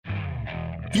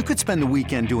You could spend the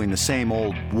weekend doing the same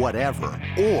old whatever,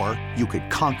 or you could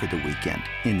conquer the weekend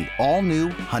in the all-new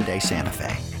Hyundai Santa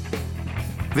Fe.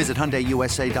 Visit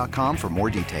HyundaiUSA.com for more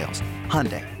details.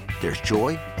 Hyundai, there's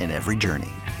joy in every journey.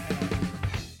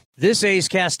 This A's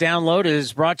Cast download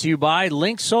is brought to you by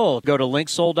LinkSoul. Go to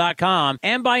linksoul.com,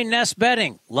 and by Nest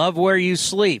Bedding. Love where you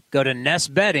sleep. Go to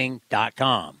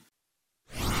nestbedding.com.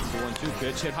 1-2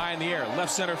 pitch hit high in the air,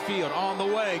 left center field on the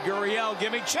way. Gurriel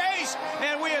giving chase,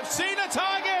 and we have seen a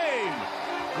tie game.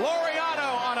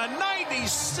 Laureano on a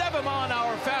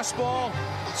 97-mile-an-hour fastball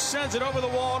sends it over the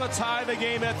wall to tie the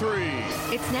game at 3.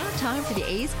 It's now time for the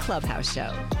A's Clubhouse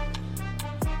Show.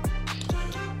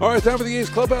 All right, time for the A's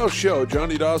Clubhouse Show.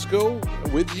 Johnny Dosco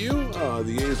with you.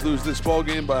 The A's lose this ball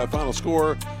game by a final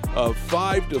score of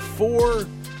 5-4.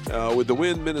 With the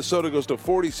win, Minnesota goes to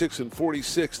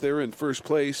 46-46. They're in first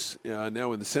place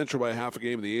now in the Central by half a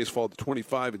game. The A's fall to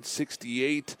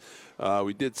 25-68.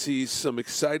 We did see some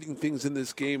exciting things in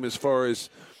this game as far as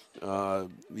the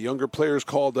younger players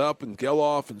called up, and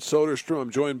Geloff and Soderstrom. I'm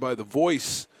joined by the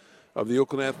voice of the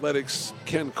Oakland Athletics,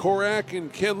 Ken Korak.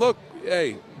 And Ken, look,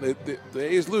 hey, the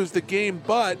A's lose the game,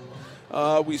 but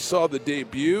we saw the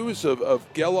debuts of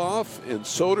Geloff and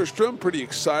Soderstrom. Pretty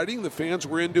exciting. The fans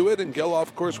were into it, and Geloff,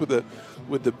 of course, with the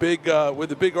big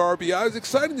RBI. It was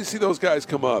exciting to see those guys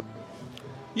come up.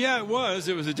 Yeah, it was.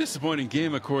 It was a disappointing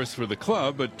game, of course, for the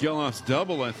club, but Geloff's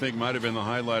double, I think, might have been the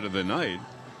highlight of the night.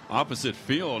 Opposite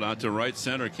field, out to right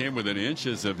center, came within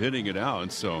inches of hitting it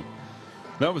out. So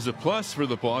that was a plus for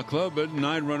the ball club, but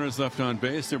 9 runners left on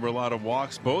base. There were a lot of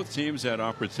walks. Both teams had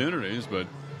opportunities, but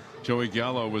Joey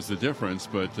Gallo was the difference.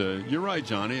 But you're right,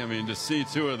 Johnny. I mean, to see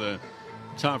 2 of the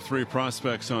top 3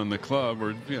 prospects on the club,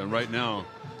 or right now,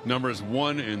 numbers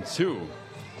 1 and 2,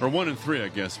 or 1 and 3, I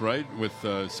guess, right? With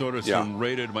Soderstrom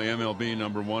rated by MLB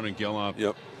number 1 and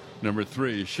Geloff number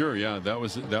 3. Sure, yeah, that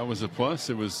was a plus.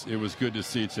 It was good to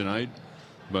see tonight.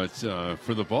 But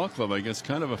for the ball club, I guess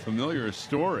kind of a familiar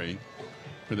story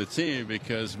for the team,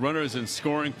 because runners in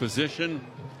scoring position,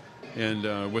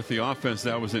 and with the offense,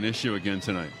 that was an issue again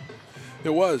tonight.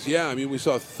 It was, yeah. I mean, we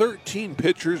saw 13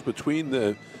 pitchers between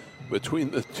the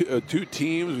two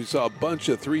teams. We saw a bunch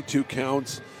of 3-2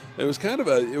 counts. It was kind of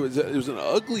it was an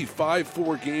ugly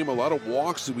 5-4 game. A lot of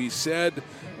walks, as we said.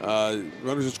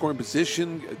 Runners in scoring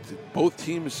position. Both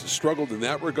teams struggled in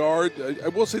that regard. I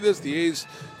will say this: the A's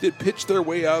did pitch their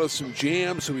way out of some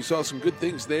jams, so we saw some good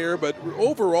things there. But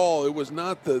overall, it was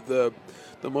not the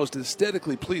most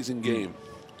aesthetically pleasing game.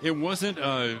 It wasn't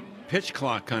a pitch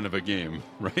clock kind of a game,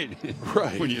 right?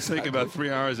 Right. When you think about 3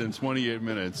 hours and 28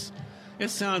 minutes, it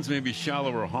sounds maybe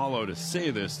shallow or hollow to say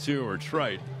this too, or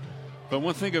trite. But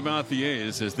one thing about the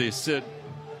A's is they sit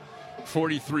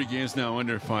 43 games now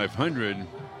under 500.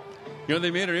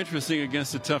 They made it interesting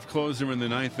against a tough closer in the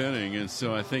 9th inning, and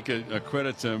so I think a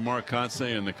credit to Mark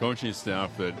Kotsay and the coaching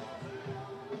staff that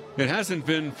it hasn't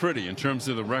been pretty in terms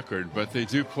of the record, but they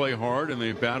do play hard, and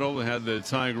they battled. They had the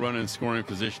tying run in scoring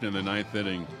position in the 9th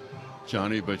inning,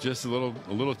 Johnny, but just a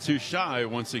little too shy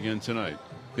once again tonight.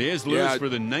 The A's lose for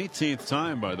the 19th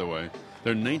time, by the way.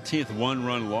 Their 19th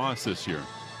one-run loss this year.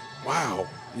 Wow.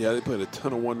 Yeah, they played a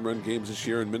ton of one-run games this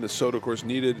year, and Minnesota, of course,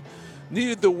 needed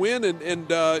the win. And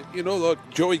look,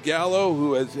 Joey Gallo,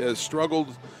 who has struggled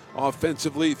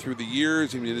offensively through the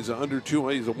years. I mean, he's he's a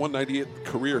 198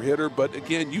 career hitter. But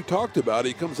again, you talked about it.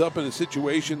 He comes up in a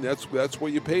situation that's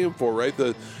what you pay him for, right?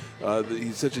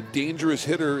 He's such a dangerous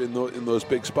hitter in those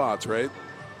big spots, right?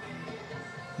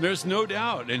 There's no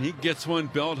doubt, and he gets one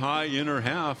belt high inner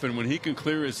half, and when he can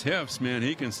clear his hips, man,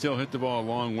 he can still hit the ball a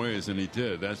long ways, and he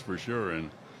did, that's for sure. And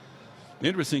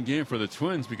interesting game for the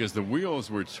Twins, because the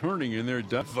wheels were turning in their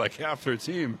depth, like half their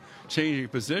team changing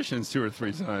positions 2 or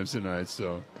 3 times tonight.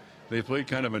 So they played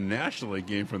kind of a National League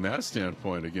game from that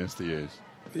standpoint against the A's.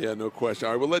 Yeah, no question.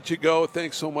 All right, we'll let you go.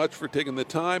 Thanks so much for taking the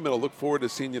time, and I'll look forward to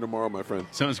seeing you tomorrow, my friend.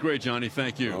 Sounds great, Johnny.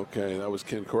 Thank you. Okay, that was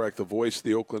Ken Korak, the voice of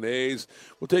the Oakland A's.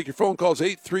 We'll take your phone calls,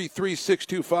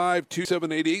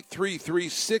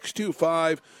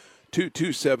 833-625-2788,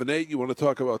 833-625-2278. You want to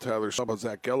talk about Tyler Shaw, about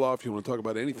Zach Geloff, you want to talk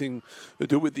about anything to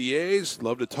do with the A's,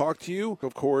 love to talk to you.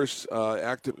 Of course,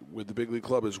 active with the Big League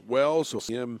Club as well, so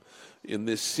see him in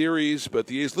this series. But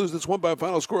the A's lose this one by a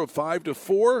final score of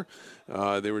 5-4.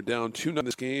 They were down 2-0 in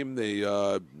this game. They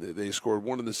scored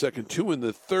 1 in the second, 2 in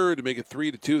the third to make it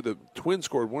 3-2. The Twins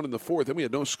scored 1 in the fourth. Then we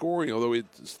had no scoring, although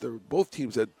both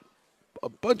teams had a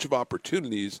bunch of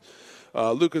opportunities.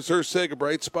 Lucas Erceg, a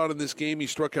bright spot in this game. He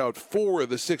struck out 4 of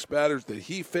the 6 batters that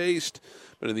he faced.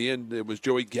 But in the end, it was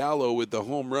Joey Gallo with the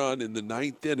home run in the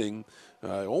 9th inning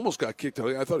Almost got kicked out.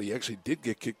 I thought he actually did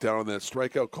get kicked out on that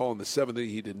strikeout call in the 7th inning.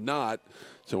 He did not.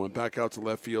 So went back out to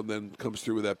left field, then comes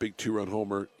through with that big 2-run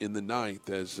homer in the 9th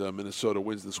as Minnesota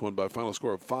wins this one by a final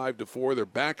score of 5-4. They're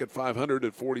back at 500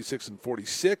 at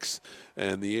 46-46,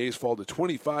 and the A's fall to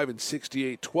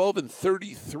 25-68,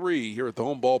 12-33 here at the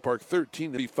home ballpark,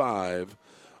 13-5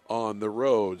 on the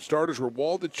road. Starters were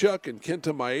Waldachuk and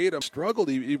Kenta Maeda. Struggled.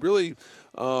 He really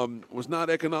was not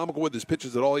economical with his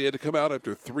pitches at all. He had to come out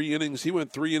after 3 innings. He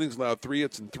went 3 innings, allowed 3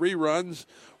 hits and 3 runs,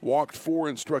 walked 4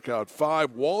 and struck out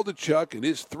 5. Waldachuk in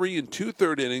his 3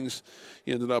 2/3 innings,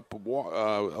 he ended up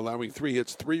allowing 3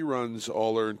 hits, 3 runs,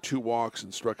 all earned 2 walks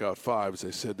and struck out 5. As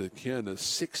I said to Ken,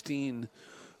 16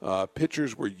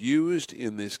 pitchers were used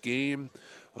in this game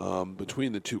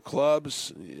between the two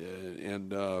clubs,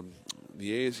 and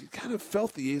the A's, you kind of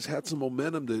felt the A's had some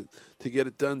momentum to get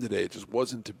it done today. It just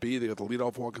wasn't to be. They got the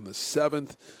leadoff walk in the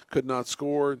 7th, could not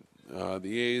score.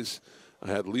 The A's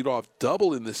had leadoff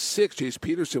double in the 6th, Chase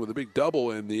Peterson with a big double,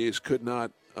 and the A's could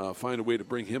not find a way to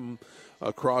bring him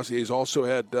across. The A's also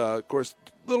had, of course,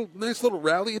 nice little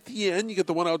rally at the end. You get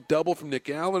the one-out double from Nick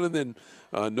Allen, and then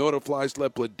Noda flies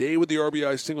left Bleday with the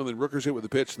RBI single, and then Rooker's hit with the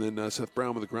pitch, and then Seth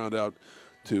Brown with the ground out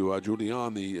to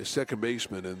Julian, the second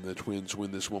baseman, and the Twins win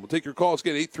this one. We'll take your calls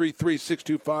again,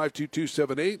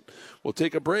 833-625-2278. We'll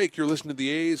take a break. You're listening to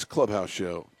the A's Clubhouse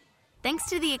Show. Thanks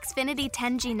to the Xfinity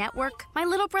 10G network, my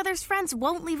little brother's friends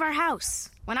won't leave our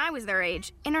house. When I was their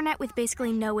age, internet with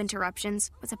basically no interruptions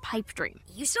was a pipe dream.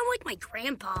 You sound like my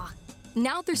grandpa.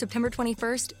 Now through September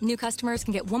 21st, new customers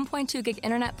can get 1.2 gig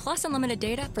internet plus unlimited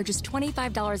data for just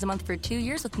 $25 a month for 2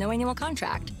 years with no annual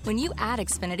contract when you add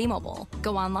Xfinity Mobile.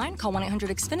 Go online, call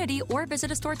 1-800-XFINITY, or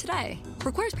visit a store today.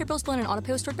 Requires PayPal bill and an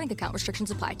auto-pay stored bank account.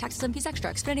 Restrictions apply. Taxes and fees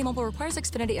extra. Xfinity Mobile requires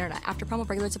Xfinity internet. After promo,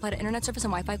 regular supply to internet service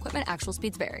and Wi-Fi equipment. Actual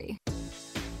speeds vary.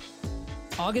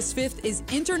 August 5th is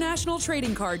International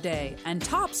Trading Card Day, and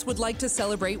Topps would like to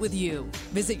celebrate with you.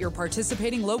 Visit your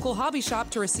participating local hobby shop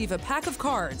to receive a pack of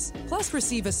cards, plus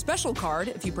receive a special card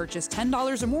if you purchase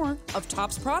 $10 or more of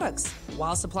Topps products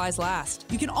while supplies last.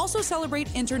 You can also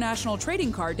celebrate International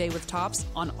Trading Card Day with Topps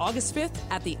on August 5th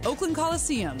at the Oakland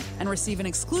Coliseum and receive an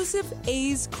exclusive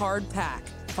A's card pack.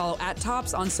 Follow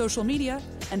 @Topps on social media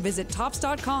and visit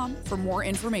Topps.com for more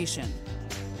information.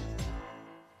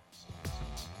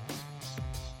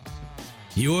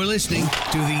 You're listening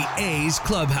to the A's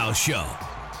Clubhouse Show.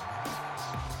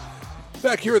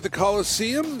 Back here at the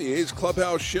Coliseum, the A's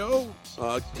Clubhouse Show.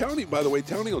 Townie, by the way,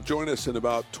 Townie will join us in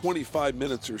about 25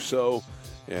 minutes or so,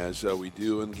 as we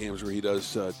do in games where he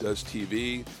does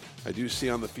TV. I do see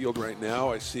on the field right now,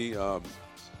 I see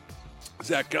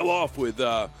Zach Geloff with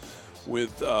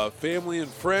family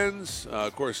and friends.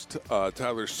 Of course,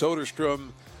 Tyler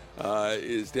Soderstrom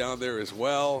is down there as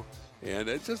well. And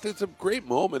it's a great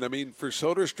moment. I mean, for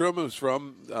Soderstrom, who's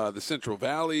from the Central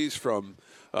Valleys, from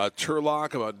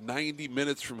Turlock, about 90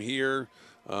 minutes from here.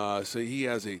 So he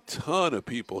has a ton of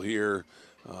people here.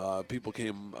 People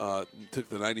came, took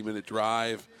the 90-minute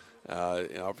drive,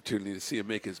 an opportunity to see him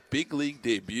make his big league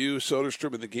debut.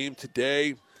 Soderstrom in the game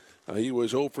today. He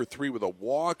was 0 for 3 with a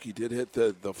walk. He did hit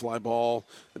the fly ball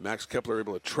that Max Kepler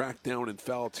able to track down in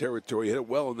foul territory. He hit it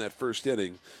well in that first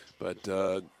inning, but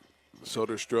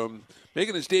Soderstrom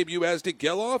making his debut, as did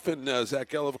Geloff, and Zach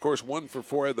Geloff, of course, 1 for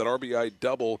 4, had that RBI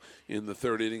double in the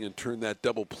 3rd inning and turned that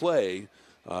double play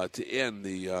to end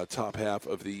the top half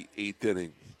of the 8th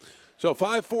inning. So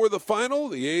 5-4 the final.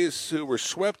 The A's, who were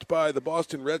swept by the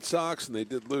Boston Red Sox, and they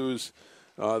did lose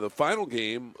the final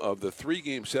game of the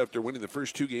 3-game set after winning the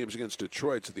first 2 games against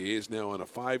Detroit. So the A's now on a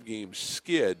 5-game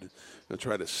skid. They'll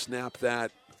try to snap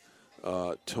that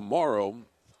tomorrow.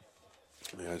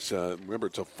 Yes, remember,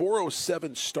 it's a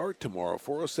 4:07 start tomorrow.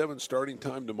 4:07 starting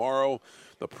time tomorrow.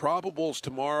 The probables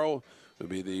tomorrow will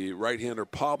be the right-hander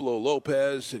Pablo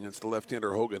Lopez against the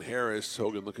left-hander Hogan Harris.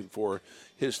 Hogan looking for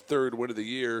his 3rd win of the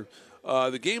year.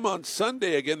 The game on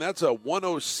Sunday, again, that's a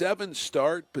 1:07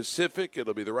 start Pacific.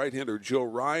 It'll be the right-hander Joe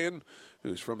Ryan,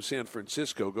 who's from San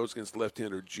Francisco, goes against the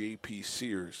left-hander J.P.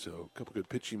 Sears. So a couple good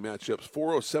pitching matchups.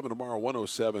 4:07 tomorrow,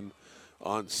 1:07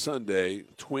 on Sunday,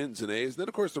 Twins and A's. Then,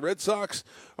 of course, the Red Sox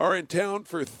are in town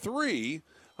for 3,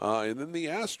 and then the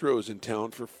Astros in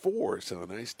town for 4. So a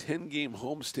nice 10-game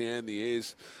homestand. The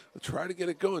A's will try to get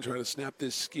it going, try to snap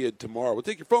this skid tomorrow. We'll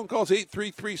take your phone calls,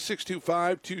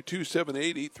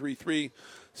 833-625-2278.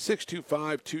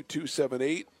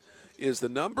 833-625-2278 is the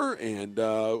number. And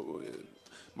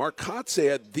Mark Kotze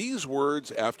had these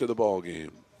words after the ball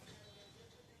game.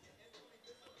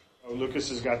 Lucas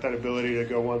has got that ability to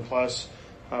go 1+.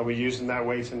 We used him that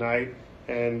way tonight,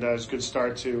 and it's a good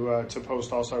start to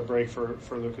post All-Star break for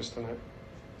Lucas tonight.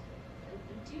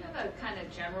 Do you have have a kind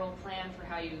of general plan for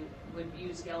how you would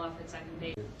use Geloff at second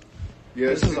base?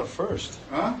 Yes. This is a first.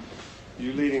 Huh?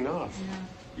 You leading off.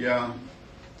 Yeah.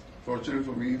 Fortunately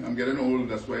for me, I'm getting old.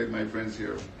 That's why my friends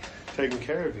here. Taking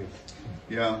care of you.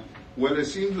 Yeah. Well, it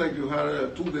seems like you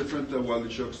had two different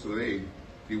Waldichuk's today.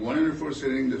 The one in the first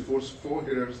inning, the first four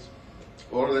hitters,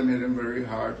 all of them hit him very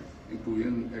hard,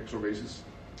 including extra bases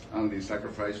on the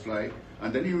sacrifice fly.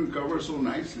 And then he recovered so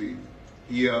nicely.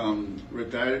 He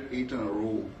retired 8 in a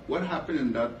row. What happened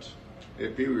in that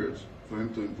period for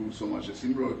him to improve so much? It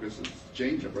seemed like it's a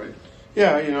change-up, right?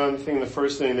 Yeah, I think the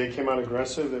first inning they came out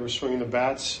aggressive. They were swinging the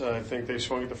bats. I think they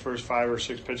swung at the first 5 or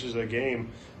 6 pitches of the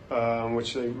game,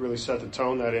 which they really set the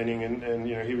tone that inning. And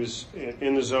he was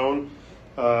in the zone.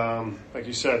 Like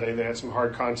you said, they had some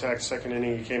hard contact. Second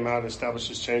inning, he came out and established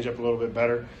his changeup a little bit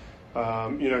better.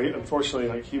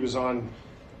 Unfortunately, he was on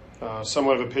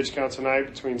somewhat of a pitch count tonight,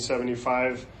 between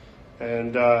 75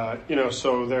 and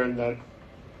so there in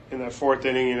that fourth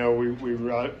inning, we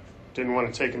didn't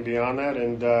want to take him beyond that,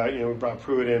 and we brought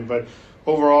Pruitt in. But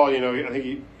overall, I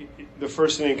think the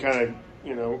first inning kind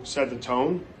of set the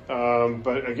tone.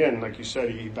 But again, like you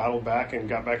said, he battled back and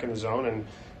got back in the zone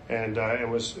and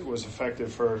was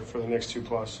effective for the next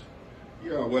 2+.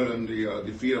 Yeah, well, in the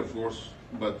defeat, of course,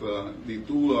 but the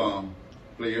two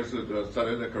players that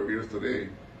started their careers today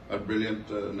are brilliant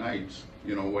nights.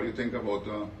 What do you think about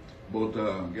both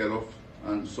Geloff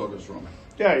and Soderstrom?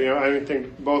 Yeah, I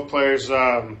think both players,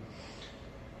 come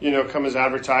as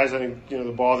advertised. I think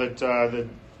the ball that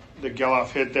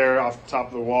Geloff hit there off the top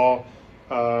of the wall,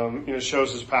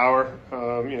 shows his power.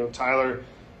 Tyler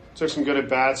took some good at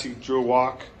bats. He drew a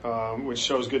walk, which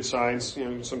shows good signs.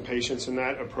 Some patience in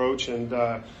that approach, and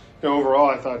overall,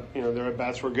 I thought their at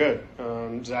bats were good.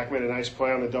 Zach made a nice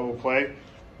play on the double play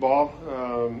ball,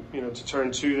 to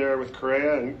turn 2 there with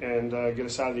Correa and get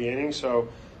us out of the inning. So,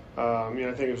 I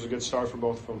think it was a good start for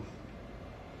both of them.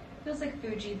 Feels like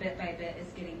Fuji bit by bit is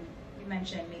getting. You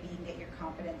mentioned maybe you can get your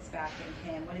confidence back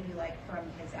in him. What have you liked from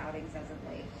his outings as of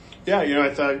late? Yeah, I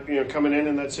thought coming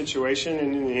in that situation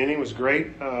and in the inning was great.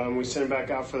 We sent him back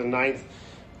out for the 9th.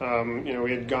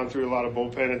 We had gone through a lot of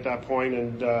bullpen at that point,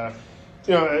 and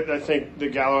I think the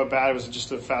Gallo at bat was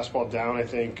just a fastball down. I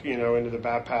think into the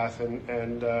bat path,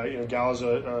 and Gallo's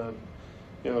a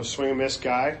swing and miss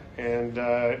guy, and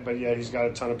but yeah, he's got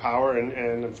a ton of power,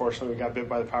 and unfortunately we got bit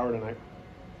by the power tonight.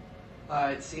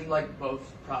 It seemed like both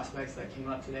prospects that came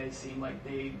up today seemed like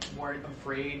they weren't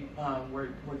afraid. We're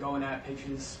going at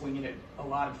pitches, swinging at a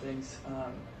lot of things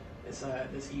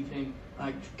this evening.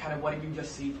 Kind of what did you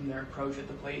just see from their approach at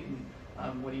the plate,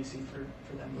 and what do you see for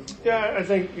them moving forward? Yeah, I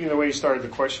think the way you started the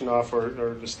question off or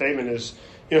the statement is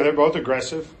they're both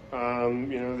aggressive.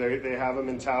 They have a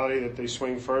mentality that they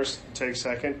swing first, take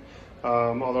second.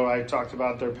 Although I talked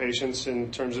about their patience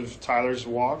in terms of Tyler's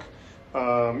walk.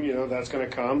 That's going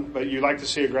to come. But you like to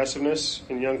see aggressiveness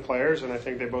in young players, and I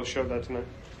think they both showed that tonight.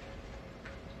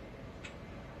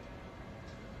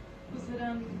 Was it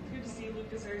good to see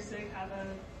Lucas Erceg have a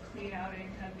clean outing,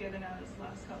 kind of given out his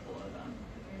last couple of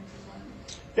appearances on?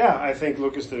 Yeah, I think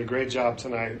Lucas did a great job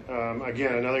tonight.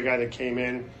 Again, another guy that came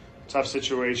in, tough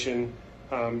situation,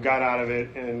 got out of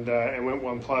it, and went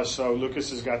 1+. So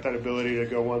Lucas has got that ability to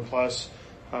go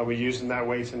 1+. We used him that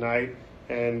way tonight.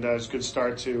 And it's a good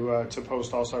start to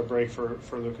post All-Star break for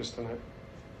Lucas tonight.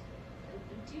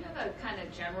 Do you have a kind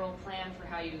of general plan for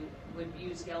how you would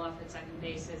use Geloff at second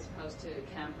base as opposed to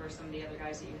Kemp or some of the other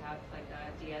guys that you have, like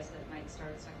Diaz, that might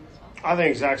start at second as well? I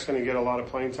think Zach's going to get a lot of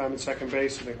playing time at second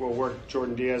base. I think we'll work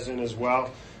Jordan Diaz in as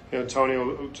well. Tony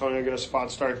will get a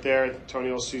spot start there. Tony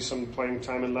will see some playing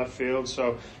time in left field.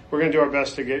 So we're going to do our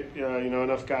best to get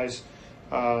enough guys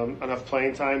enough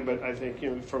playing time. But I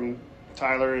think from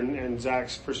Tyler and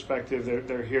Zach's perspective,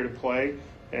 they're here to play,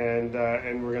 and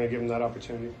we're going to give them that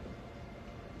opportunity.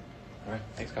 All right.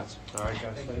 Thanks, guys. All right,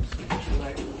 guys. Thanks.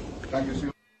 Thank you,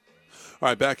 Sue. All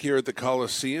right, back here at the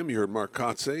Coliseum, you heard Mark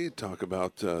Kotze talk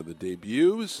about the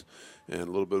debuts and a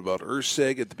little bit about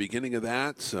Erceg at the beginning of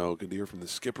that. So good to hear from the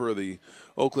skipper of the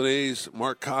Oakland A's,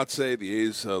 Mark Kotze. The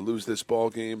A's lose this ball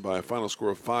game by a final score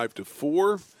of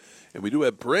 5-4. And we do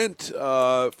have Brent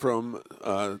from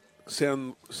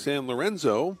San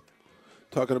Lorenzo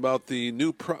talking about the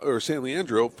new San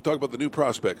Leandro talking about the new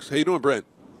prospects. How you doing, Brent?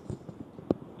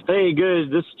 Hey, good.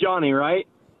 This is Johnny, right?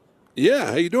 Yeah.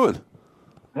 How you doing?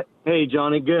 Hey,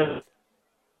 Johnny. Good.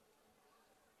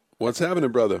 What's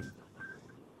happening, brother?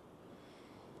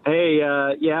 Hey,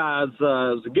 yeah, it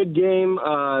was a good game.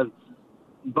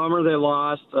 Bummer they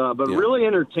lost, but really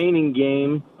entertaining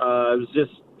game.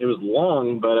 It was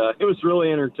long, but it was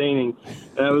really entertaining.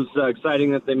 And it was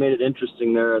exciting that they made it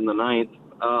interesting there in the ninth.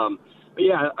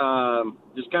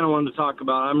 just kind of wanted to talk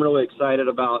about. I'm really excited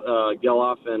about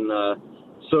Geloff and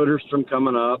Soderstrom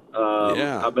coming up.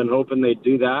 I've been hoping they'd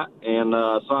do that, and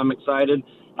so I'm excited.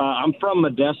 I'm from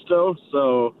Modesto,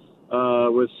 so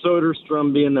with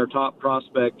Soderstrom being their top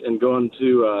prospect and going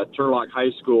to Turlock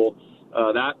High School,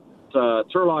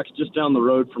 Turlock's just down the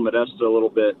road from Modesto a little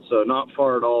bit, so not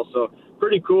far at all. So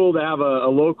pretty cool to have a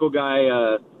local guy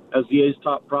as the A's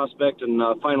top prospect and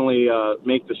finally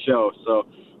make the show. So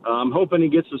I'm hoping he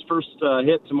gets his first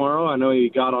hit tomorrow. I know he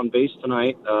got on base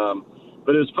tonight,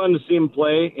 but it was fun to see him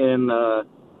play, and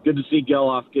good to see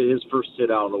Geloff get his first hit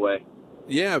out of the way.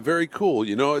 Yeah, very cool.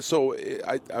 So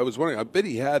I was wondering, I bet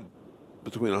he had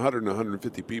between 100 and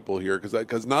 150 people here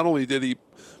because not only did he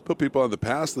put people on the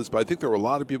pass list, but I think there were a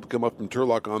lot of people come up from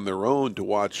Turlock on their own to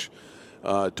watch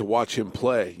him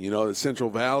play. The Central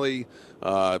Valley,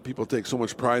 people take so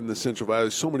much pride in the Central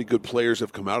Valley. So many good players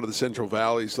have come out of the Central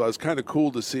Valley, so it's kind of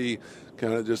cool to see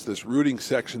kind of just this rooting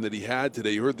section that he had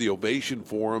today. You heard the ovation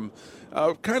for him.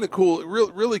 Kind of cool,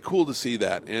 really cool to see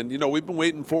that. And we've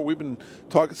been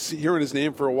hearing his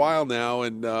name for a while now,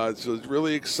 and so it's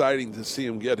really exciting to see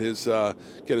him get his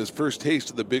first taste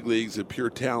of the big leagues of pure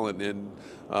talent. And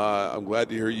I'm glad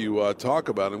to hear you talk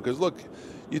about him because look,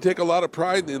 you take a lot of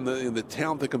pride in the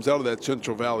talent that comes out of that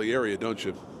Central Valley area, don't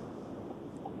you?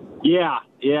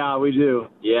 Yeah, we do.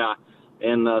 Yeah,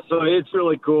 and so it's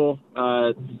really cool.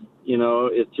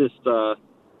 It's just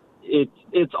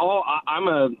it's all. I'm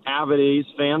an avid A's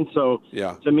fan, so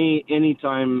to me,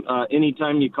 anytime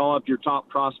you call up your top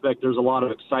prospect, there's a lot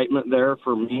of excitement there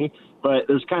for me. But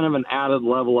there's kind of an added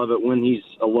level of it when he's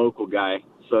a local guy,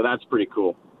 so that's pretty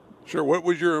cool. Sure. What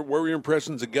were your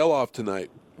impressions of Geloff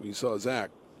tonight when you saw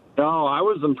Zach? Oh, I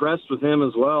was impressed with him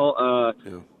as well.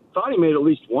 Thought he made at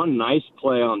least one nice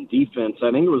play on defense.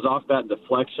 I think it was off that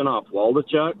deflection off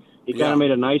Waldachuk. He kind of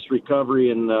made a nice recovery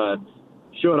and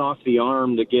showed off the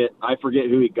arm to get, I forget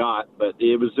who he got, but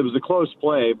it was a close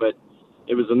play, but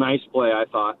it was a nice play, I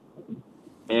thought.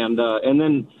 And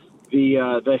then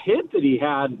the hit that he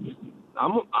had,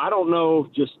 I don't know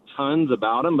just tons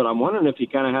about him, but I'm wondering if he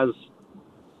kind of has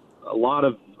a lot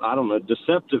of, I don't know,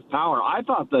 deceptive power. I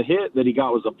thought the hit that he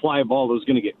got was a fly ball that was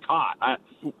going to get caught.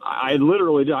 I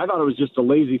literally did. I thought it was just a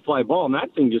lazy fly ball, and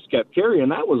that thing just kept carrying.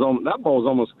 That ball was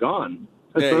almost gone.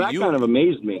 So that kind of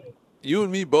amazed me. You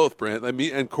and me both, Brent.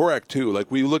 And Korak too.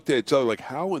 Like we looked at each other, like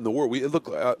how in the world?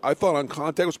 I thought on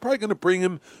contact it was probably going to bring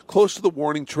him close to the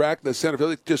warning track. The center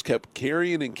field just kept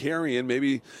carrying and carrying,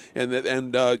 maybe. And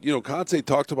Kansei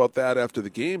talked about that after the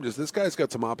game. Just this guy's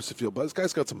got some opposite field, but this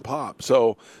guy's got some pop.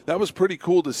 So that was pretty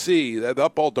cool to see.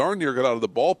 That ball darn near got out of the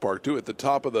ballpark too, at the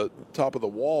top of the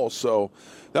wall. So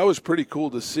that was pretty cool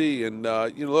to see. And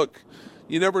look.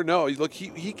 You never know. Look,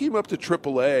 he came up to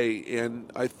AAA, and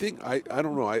I think I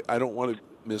don't know. I don't want to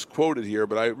misquote it here,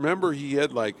 but I remember he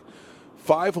had like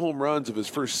 5 home runs of his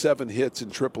first 7 hits in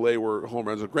AAA were home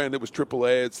runs. Granted, it was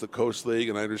AAA. It's the Coast League,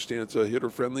 and I understand it's a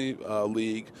hitter-friendly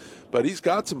league, but he's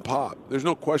got some pop. There's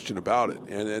no question about it.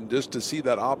 And just to see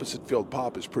that opposite field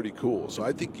pop is pretty cool. So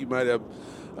I think you might have.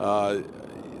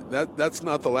 That's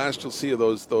not the last you'll see of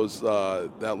those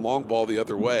that long ball the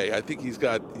other way. I think he's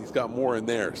got more in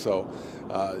there. So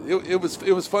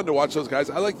it was fun to watch those guys.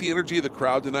 I like the energy of the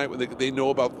crowd tonight when they know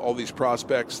about all these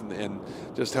prospects and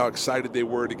just how excited they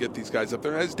were to get these guys up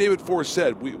there. As David Forrest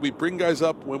said, we bring guys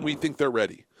up when we think they're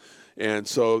ready, and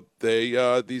so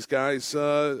these guys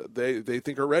they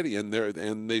think are ready, and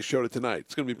they showed it tonight.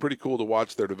 It's going to be pretty cool to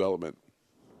watch their development.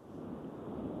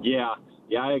 Yeah,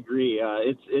 I agree.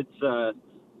 It's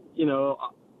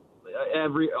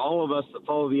all of us that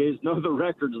follow the A's know the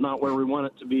record's not where we want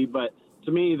it to be, but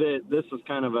to me this is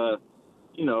kind of a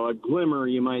glimmer,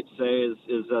 you might say, is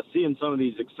seeing some of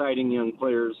these exciting young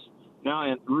players now.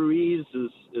 And Ruiz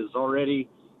is already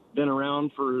been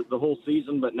around for the whole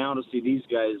season, but now to see these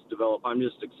guys develop, I'm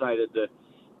just excited to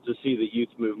see the youth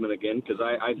movement again, because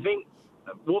I think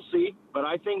we'll see, but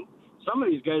I think some of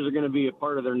these guys are going to be a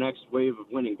part of their next wave of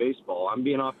winning baseball. I'm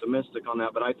being optimistic on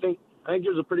that, but I think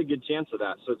there's a pretty good chance of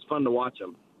that, so it's fun to watch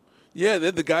them. Yeah,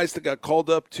 then the guys that got called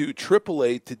up to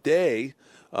AAA today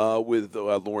with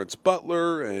Lawrence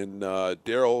Butler and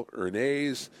Daryl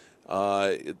Ernaiz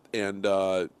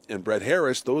and Brett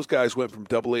Harris, those guys went from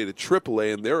AA to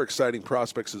AAA, and they're exciting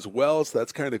prospects as well. So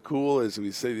that's kind of cool. As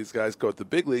we say, these guys go to the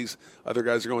big leagues. Other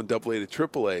guys are going AA to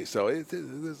AAA. So it's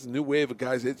a new wave of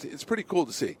guys. It's pretty cool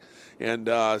to see. And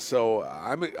so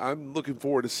I'm looking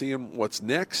forward to seeing what's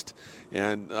next.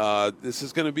 And this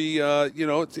is going to be,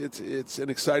 it's an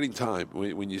exciting time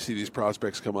when you see these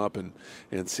prospects come up and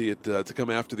see it to come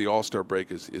after the All-Star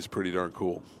break is pretty darn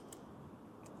cool.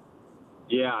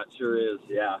 Yeah, it sure is.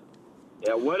 Yeah.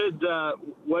 Yeah,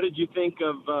 what did you think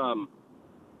of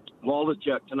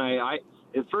Waldachuk tonight?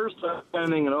 At first I was kind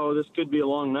of thinking, this could be a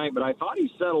long night, but I thought he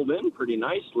settled in pretty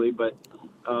nicely. But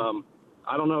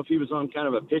I don't know if he was on kind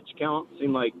of a pitch count. It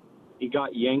seemed like he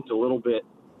got yanked a little bit.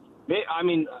 I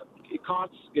mean, Kotz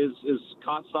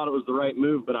thought it was the right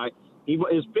move, but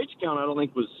his pitch count I don't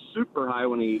think was super high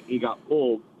when he got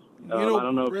pulled. I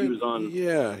don't know if he was on.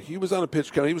 Yeah, he was on a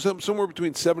pitch count. He was somewhere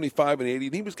between 75 and 80,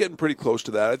 and he was getting pretty close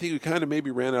to that. I think he kind of maybe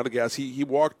ran out of gas. He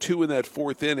walked 2 in that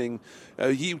 4th inning.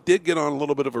 He did get on a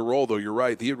little bit of a roll, though. You're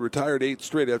right. He had retired 8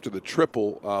 straight after the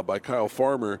triple by Kyle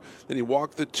Farmer. Then he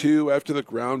walked the 2 after the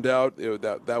ground out.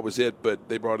 That was it, but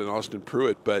they brought in Austin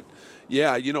Pruitt. But,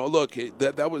 yeah, look,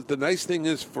 that was the nice thing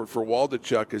is for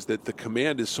Waldachuk is that the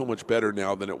command is so much better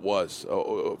now than it was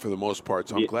for the most part.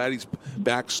 So I'm glad he's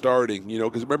back starting,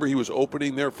 because remember he was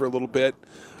opening there for a little bit,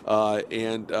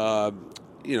 and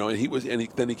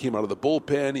then he came out of the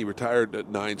bullpen. He retired at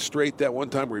 9 straight that one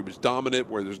time where he was dominant.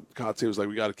 Where Kotze was like,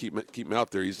 we got to keep him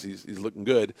out there. He's looking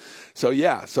good. So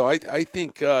yeah, I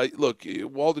think look,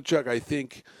 Waldachuk I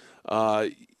think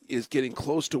is getting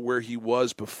close to where he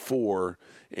was before.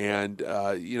 And,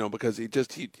 because he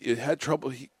had trouble.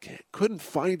 He couldn't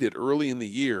find it early in the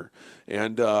year.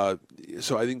 And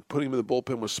so I think putting him in the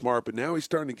bullpen was smart. But now he's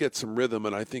starting to get some rhythm,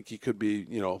 and I think he could be,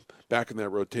 back in that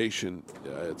rotation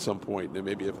at some point, and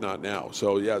maybe if not now.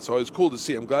 So, yeah, so it was cool to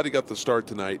see. I'm glad he got the start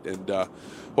tonight. And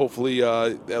hopefully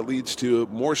that leads to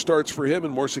more starts for him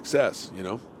and more success,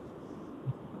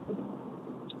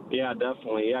 Yeah,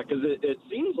 definitely. Yeah, because it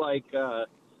seems like, to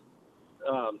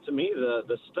me,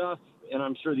 the stuff, and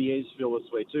I'm sure the A's feel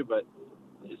this way too, but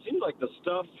it seems like the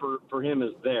stuff for him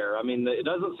is there. I mean, it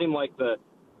doesn't seem like the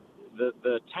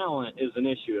talent is an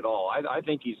issue at all. I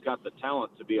think he's got the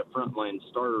talent to be a frontline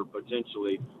starter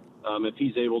potentially if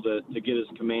he's able to get his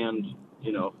command,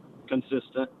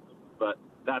 consistent. But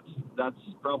that's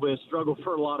probably a struggle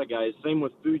for a lot of guys. Same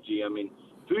with Fuji. I mean,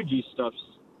 Fuji's stuff's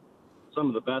some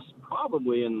of the best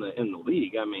probably in the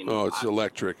league. I mean, it's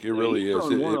electric. It really is.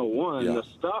 101. Yeah. The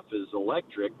stuff is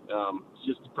electric. It's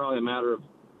just probably a matter of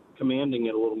commanding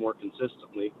it a little more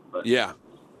consistently. But yeah,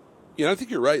 I think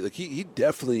you're right. Like he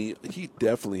definitely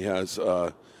has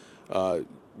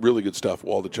really good stuff.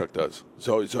 Waldachuk does.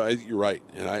 So you're right,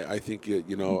 and I think I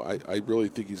really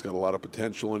think he's got a lot of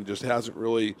potential, and just hasn't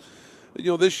really.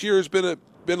 This year has been a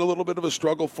little bit of a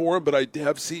struggle for him, but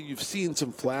you've seen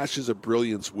some flashes of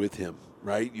brilliance with him,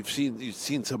 right? You've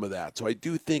seen some of that, so I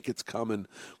do think it's coming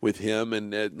with him.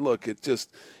 And look, it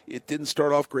didn't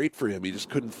start off great for him. He just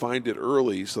couldn't find it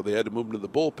early, so they had to move him to the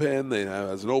bullpen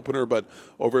as an opener. But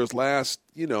over his last,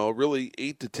 really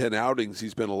 8 to 10 outings,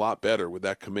 he's been a lot better with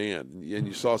that command. And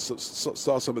you saw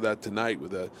some of that tonight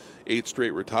with 8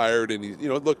 straight retired. And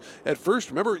look, at first,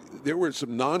 remember there were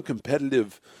some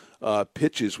non-competitive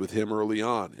pitches with him early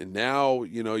on, and now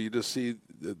you just see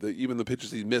even the pitches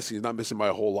he's missing. He's not missing by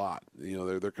a whole lot.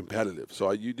 They're competitive,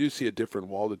 so you do see a different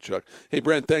Waldachuk. Hey,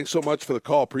 Brent, thanks so much for the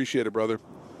call. Appreciate it, brother.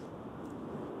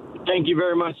 Thank you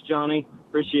very much, Johnny.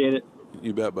 Appreciate it.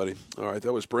 You bet, buddy. All right,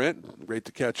 that was Brent. Great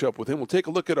to catch up with him. We'll take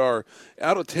a look at our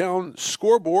out-of-town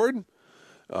scoreboard,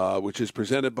 which is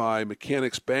presented by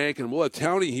Mechanics Bank, and we'll have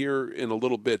Townie here in a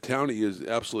little bit. Townie is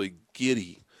absolutely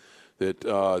giddy that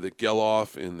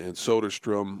Geloff and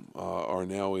Soderstrom are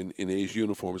now in A's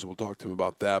uniforms. We'll talk to him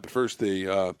about that. But first,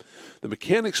 the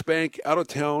Mechanics Bank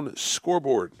out-of-town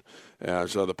scoreboard.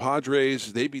 As the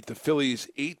Padres, they beat the Phillies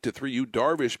 8-3. Yu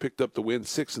Darvish picked up the win,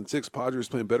 6-6. Padres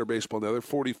playing better baseball now. They're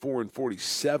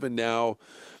 44-47 now.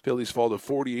 Phillies fall to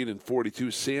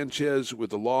 48-42. Sanchez with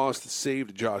the loss, the save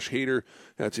to Josh Hader.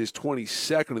 That's his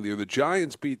 22nd of the year. The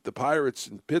Giants beat the Pirates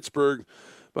in Pittsburgh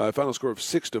by a final score of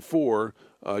 6-4.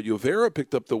 Yovera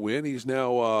picked up the win. He's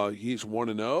now he's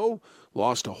 1-0.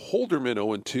 Lost to Holderman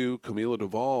 0-2. Camilo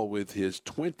Doval with his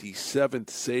 27th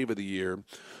save of the year.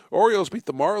 Orioles beat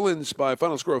the Marlins by a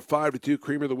final score of 5-2.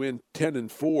 Creamer the win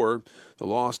 10-4. The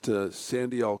loss to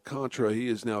Sandy Alcantara. He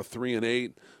is now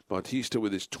 3-8. Bautista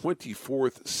with his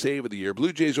 24th save of the year.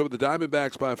 Blue Jays over the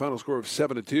Diamondbacks by a final score of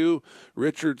 7-2.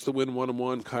 Richards the win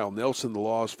 1-1. Kyle Nelson the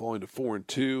loss falling to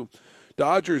 4-2.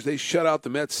 Dodgers, they shut out the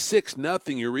Mets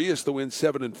 6-0. Urias the win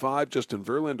 7-5. Justin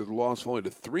Verlander the loss falling to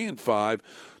 3-5.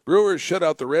 Brewers shut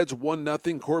out the Reds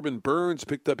 1-0. Corbin Burns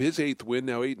picked up his 8th win,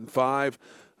 now 8-5.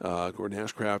 Gordon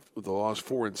Hashcraft with the loss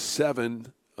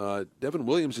 4-7. Devin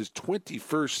Williams'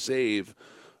 21st save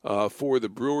for the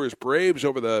Brewers. Braves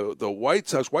over the White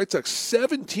Sox. White Sox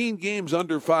 17 games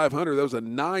under 500. That was a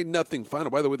 9-0 final.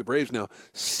 By the way, the Braves now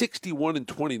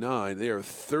 61-29. They are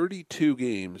 32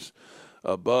 games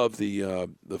above the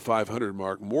 500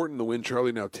 mark. Morton the win.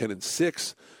 Charlie now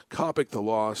 10-6. Kopech the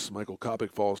loss. Michael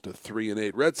Kopech falls to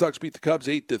 3-8. Red Sox beat the Cubs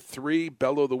 8-3.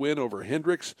 Bello the win over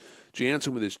Hendricks.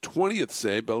 Jansen with his 20th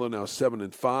save. Bello now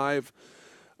 7-5.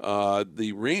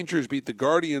 The Rangers beat the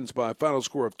Guardians by a final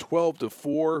score of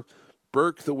 12-4.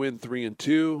 Burke the win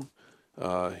 3-2.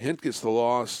 Hentges the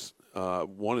loss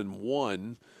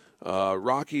 1-1.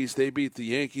 Rockies, they beat the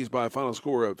Yankees by a final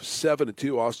score of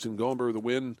 7-2. Austin Gomber the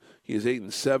win. He is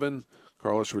 8-7.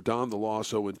 Carlos Rodon the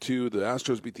loss 0-2. The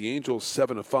Astros beat the Angels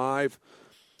 7-5.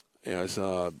 As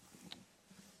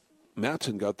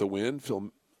Matson got the win.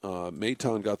 Phil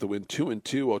Maton got the win 2-2.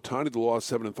 Ohtani the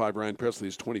loss 7-5. Ryan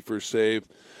Presley's 21st save.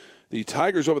 The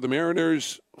Tigers over the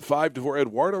Mariners 5-4.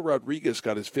 Eduardo Rodriguez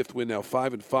got his 5th win, now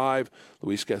 5-5.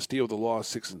 Luis Castillo the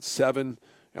loss 6-7.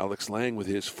 Alex Lang with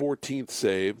his 14th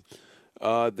save.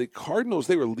 The Cardinals,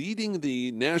 they were leading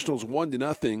the Nationals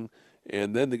 1-0,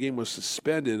 and then the game was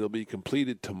suspended. It'll be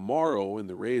completed tomorrow, and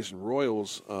the Rays and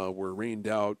Royals were rained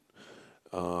out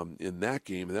in that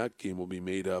game, and that game will be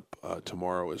made up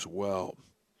tomorrow as well.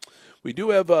 We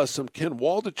do have some Ken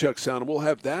Waldachuk sound, and we'll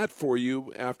have that for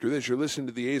you after this. You're listening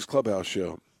to the A's Clubhouse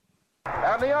Show.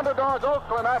 And the underdogs,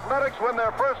 Oakland Athletics, win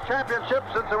their first championship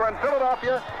since they were in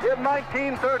Philadelphia in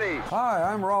 1930. Hi,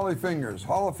 I'm Raleigh Fingers,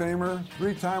 Hall of Famer,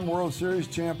 3-time World Series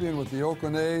champion with the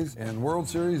Oakland A's, and World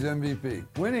Series MVP.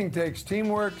 Winning takes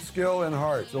teamwork, skill, and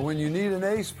heart. So when you need an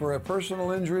ace for a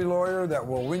personal injury lawyer that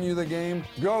will win you the game,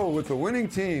 go with the winning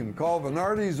team. Call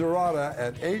Venardi Zerata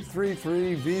at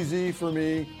 833-VZ for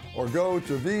me, or go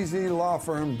to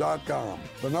vzlawfirm.com.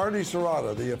 Venardi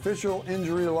Zerata, the official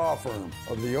injury law firm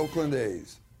of the Oakland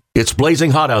A's. It's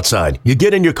blazing hot outside. You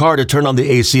get in your car to turn on the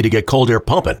AC to get cold air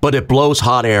pumping, but it blows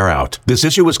hot air out. This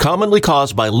issue is commonly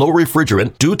caused by low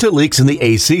refrigerant due to leaks in the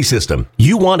AC system.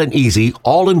 You want an easy,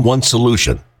 all-in-one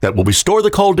solution that will restore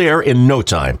the cold air in no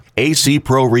time. AC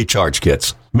Pro Recharge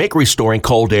Kits make restoring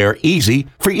cold air easy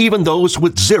for even those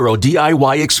with zero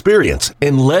DIY experience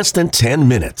in less than 10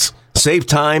 minutes. Save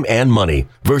time and money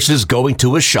versus going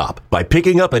to a shop by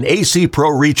picking up an AC Pro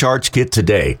Recharge Kit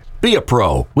today. Be a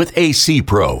pro with AC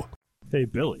Pro. Hey,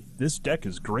 Billy, this deck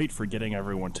is great for getting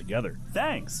everyone together.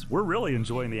 Thanks. We're really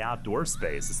enjoying the outdoor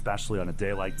space, especially on a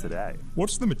day like today.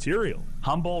 What's the material?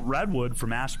 Humboldt Redwood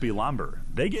from Ashby Lumber.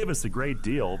 They gave us a great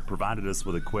deal, provided us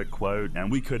with a quick quote,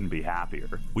 and we couldn't be happier.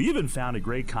 We even found a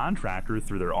great contractor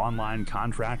through their online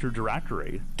contractor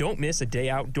directory. Don't miss a day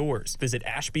outdoors. Visit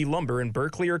Ashby Lumber in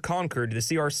Berkeley or Concord to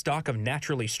see our stock of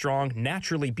naturally strong,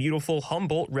 naturally beautiful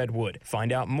Humboldt Redwood.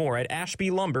 Find out more at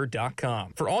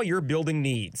ashbylumber.com for all your building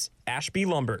needs. Ashby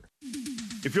Lumber.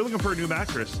 If you're looking for a new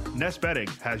mattress, Nest Bedding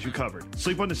has you covered.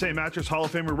 Sleep on the same mattress Hall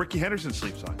of Famer Ricky Henderson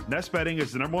sleeps on. Nest Bedding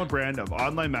is the #1 brand of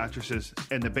online mattresses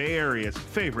and the Bay Area's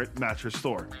favorite mattress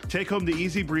store. Take home the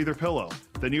Easy Breather pillow.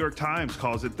 The New York Times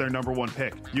calls it their #1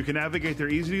 pick. You can navigate their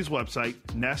easy-to-use website,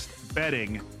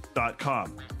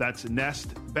 nestbedding.com. That's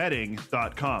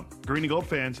nestbedding.com. Green and Gold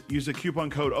fans, use the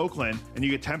coupon code Oakland and you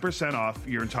get 10% off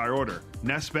your entire order.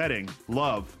 Nest Bedding,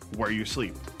 love where you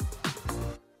sleep.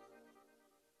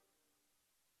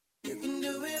 You can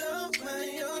do it all by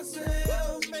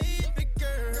yourself, baby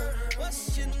girl.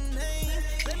 What's your name?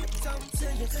 Let me talk to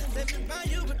you. Let me buy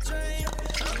you a drink.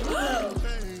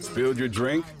 Spilled your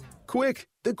drink? Quick,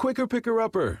 the quicker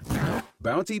picker-upper.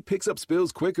 Bounty picks up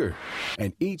spills quicker.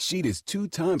 And each sheet is 2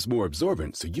 times more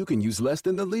absorbent, so you can use less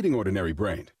than the leading ordinary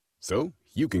brand. So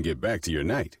you can get back to your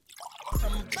night.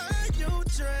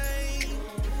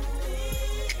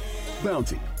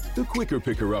 Bounty, the quicker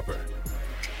picker-upper.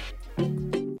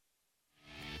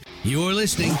 You're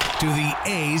listening to the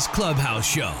A's Clubhouse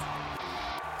Show.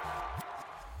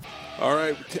 All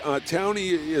right,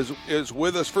 Townie is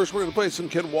with us. First, we're going to play some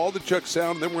Ken Waldachuk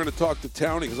sound, and then we're going to talk to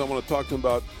Townie because I want to talk to him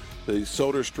about the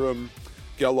Soderstrom,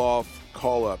 Geloff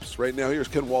call-ups. Right now, here's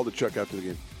Ken Waldachuk after the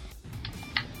game.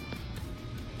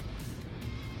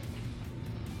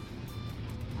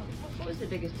 What was the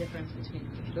biggest difference between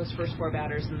those first 4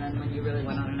 batters and then when you really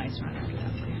went on a nice run after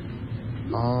that?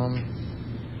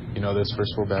 Those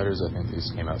first 4 batters, I think they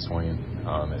just came out swinging.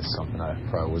 It's something I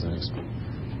probably wasn't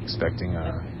expecting.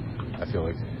 I feel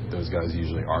like those guys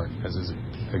usually aren't as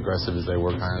aggressive as they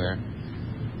were kind of there.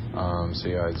 I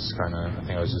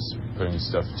think I was just putting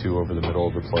stuff too over the middle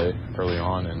of the plate early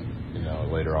on, and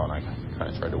later on I kind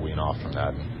of tried to wean off from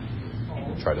that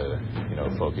and try to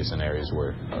focus in areas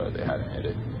where they hadn't hit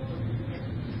it.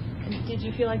 Did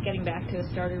you feel like getting back to a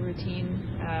starter routine,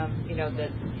 that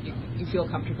you feel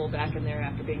comfortable back in there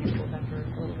after being in the bullpen for a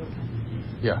little bit of time?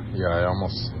 Yeah, I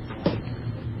almost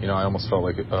felt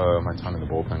like my time in the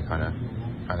bullpen kind of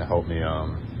helped me,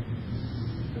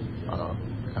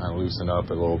 kind of loosen up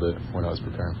a little bit when I was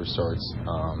preparing for starts.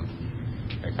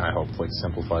 It kind of helped like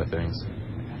simplify things.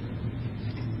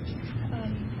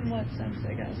 In what sense,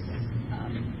 I guess,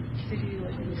 did you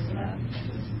like loosen up?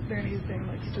 Is there anything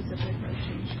like specific that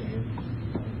changed for you?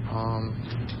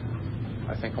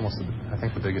 I think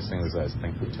the biggest thing was that I was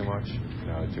thinking too much,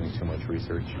 doing too much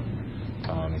research.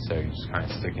 Instead of just kind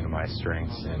of sticking to my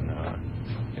strengths and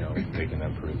making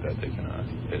them prove that they can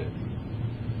hit it.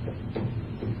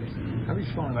 How are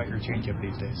you feeling about your changeup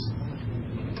these days?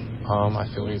 I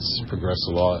feel like it's progressed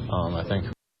a lot. I think.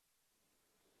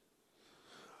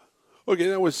 Okay,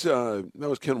 that was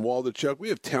Ken Waldachuk. We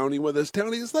have Townie with us.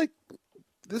 Townie, it's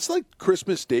like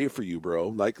Christmas Day for you, bro.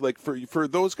 Like for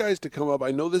those guys to come up.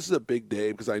 I know this is a big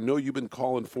day because I know you've been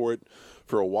calling for it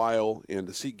for a while, and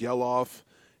to see Geloff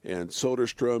and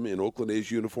Soderstrom in Oakland A's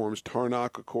uniforms.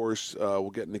 Tarnok, of course, will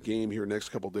get in the game here next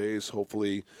couple days,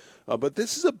 hopefully. But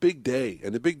this is a big day,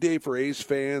 and a big day for A's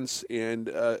fans, and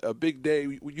a big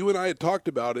day. You and I had talked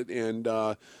about it, and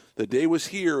the day was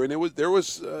here, and there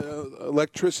was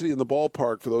electricity in the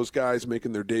ballpark for those guys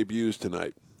making their debuts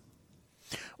tonight.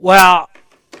 Well,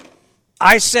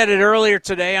 I said it earlier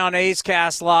today on A's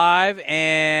Cast Live,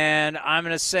 and I'm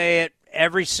going to say it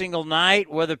every single night,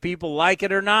 whether people like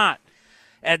it or not.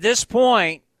 At this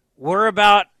point, we're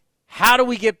about how do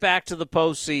we get back to the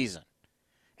postseason.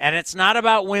 And it's not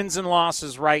about wins and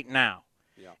losses right now.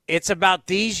 Yeah. It's about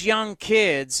these young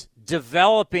kids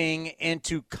developing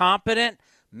into competent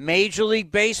Major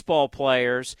League Baseball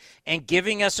players and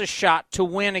giving us a shot to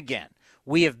win again.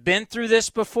 We have been through this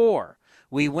before.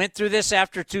 We went through this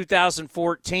after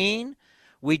 2014.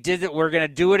 We did it. We're going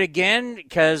to do it again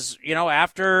because,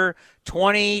 after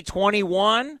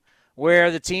 2021,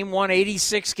 where the team won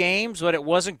 86 games, but it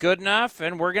wasn't good enough,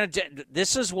 and we're going to –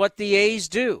 this is what the A's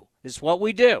do. This is what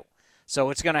we do. So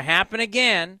it's going to happen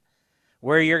again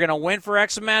where you're going to win for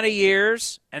X amount of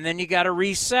years, and then you got to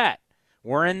reset.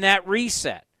 We're in that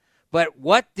reset. But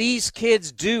what these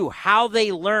kids do, how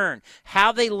they learn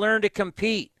to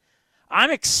compete,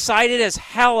 I'm excited as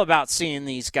hell about seeing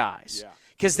these guys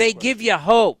because they give you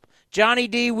hope. Johnny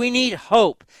D, we need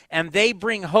hope, and they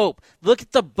bring hope. Look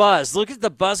at the buzz. Look at the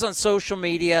buzz on social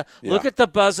media. Yeah. Look at the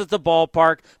buzz at the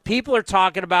ballpark. People are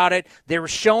talking about it. They were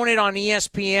showing it on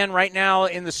ESPN right now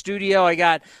in the studio. I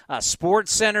got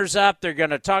Sports Centers up. They're going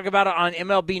to talk about it on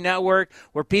MLB Network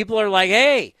where people are like,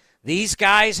 hey, these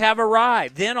guys have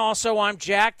arrived. Then also I'm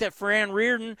jacked that Fran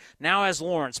Reardon now has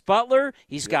Lawrence Butler.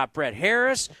 He's got Brett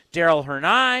Harris, Darryl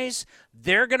Hernaiz.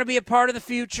 They're going to be a part of the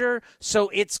future, so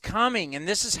it's coming, and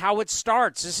this is how it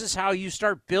starts. This is how you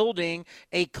start building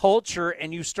a culture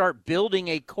and you start building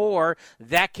a core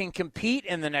that can compete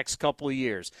in the next couple of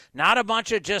years. Not a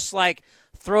bunch of just like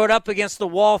throw it up against the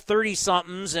wall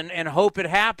 30-somethings and hope it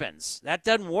happens. That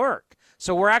doesn't work.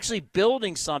 So we're actually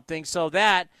building something so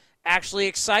that actually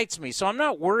excites me. So I'm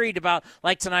not worried about,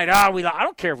 like tonight, I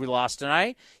don't care if we lost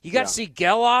tonight. You got to see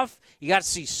Geloff. You got to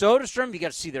see Soderstrom. You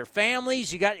got to see their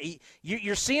families.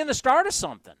 You're seeing the start of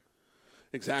something.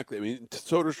 Exactly. I mean,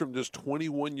 Soderstrom just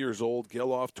 21 years old.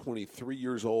 Geloff 23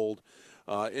 years old.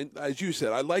 And as you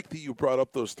said, I like that you brought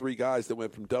up those three guys that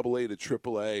went from AA to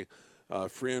AAA.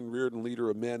 Fran Reardon, leader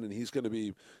of men, and he's going to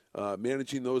be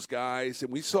managing those guys.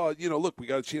 And we saw, look, we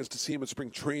got a chance to see him at spring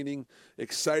training,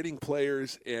 exciting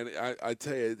players. And I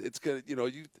tell you, it's going to,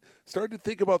 you start to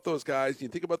think about those guys, you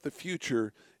think about the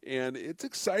future, and it's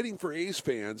exciting for A's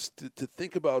fans to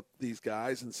think about these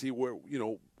guys and see where,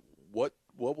 what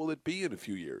will it be in a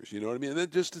few years? You know what I mean? And then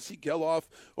just to see Geloff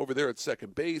over there at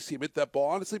second base, he hit that ball.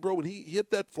 Honestly, bro, when he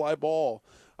hit that fly ball,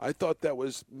 I thought that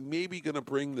was maybe going to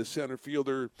bring the center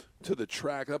fielder to the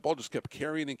track. That ball just kept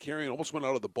carrying and carrying, almost went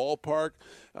out of the ballpark.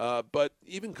 But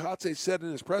even Kotze said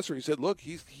in his presser, he said, look,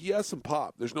 he has some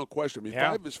pop. There's no question. I mean,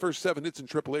 5 of his first 7 hits in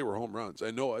AAA were home runs. I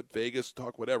know at Vegas,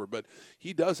 talk whatever, but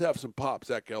he does have some pop,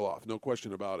 Zach Geloff. No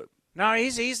question about it. No,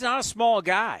 he's not a small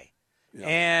guy. Yeah.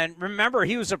 And remember,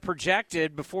 he was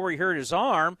projected before he hurt his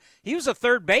arm. He was a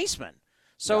third baseman.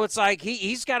 So it's like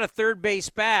he's got a third base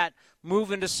bat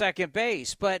moving to second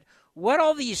base. But what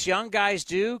all these young guys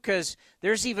do, because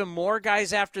there's even more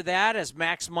guys after that, as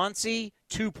Max Muncy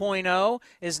 2.0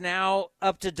 is now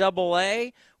up to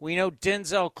AA. We know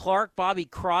Denzel Clark, Bobby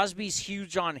Crosby's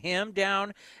huge on him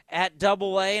down at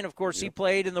AA. And, of course, he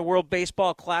played in the World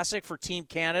Baseball Classic for Team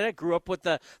Canada, grew up with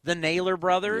the Naylor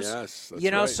brothers. Yes, that's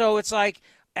right. So it's like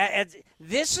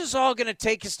this is all going to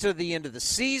take us to the end of the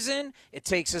season. It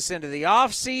takes us into the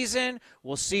off season.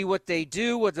 We'll see what they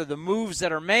do, what are the moves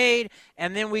that are made,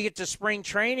 and then we get to spring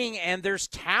training, and there's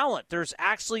talent. There's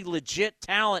actually legit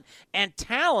talent, and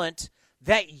talent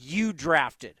that you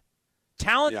drafted.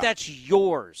 Talent that's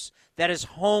yours, that is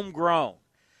homegrown.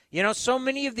 You know, so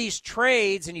many of these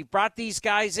trades, and you brought these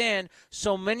guys in,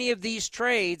 so many of these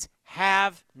trades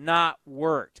have not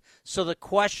worked. So the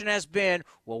question has been,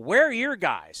 well, where are your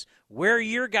guys? Where are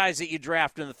your guys that you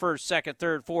draft in the first, second,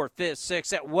 third, fourth, fifth,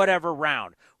 sixth, at whatever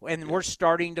round? And we're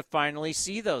starting to finally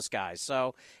see those guys.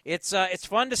 So it's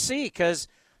fun to see because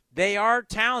they are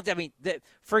talented. I mean,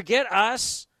 forget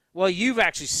us. Well, you've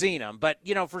actually seen them. But,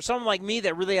 you know, for someone like me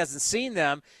that really hasn't seen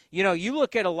them, you know, you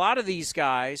look at a lot of these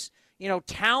guys, you know,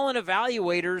 talent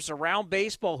evaluators around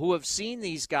baseball who have seen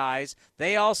these guys,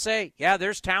 they all say, yeah,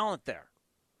 there's talent there.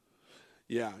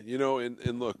 Yeah, you know,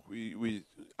 and look,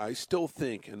 I still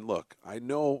think, and look, I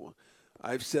know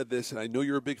I've said this, and I know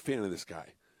you're a big fan of this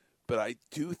guy, but I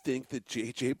do think that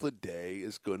J.J. Bleday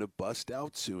is going to bust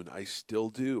out soon. I still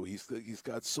do. He's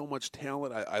got so much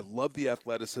talent. I love the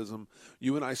athleticism.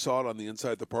 You and I saw it on the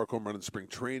Inside the Park home run in spring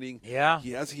training. Yeah.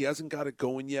 He hasn't got it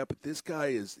going yet, but this guy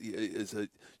is you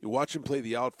watch him play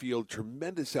the outfield,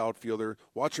 tremendous outfielder.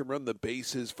 Watch him run the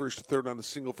bases, first to third on a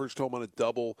single, first home on a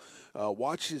double.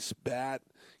 Watch his bat.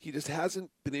 He just hasn't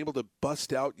been able to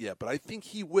bust out yet, but I think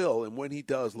he will, and when he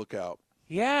does, look out.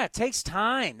 Yeah, it takes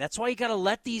time. That's why you got to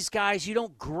let these guys. You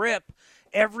don't grip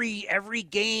every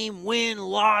game, win,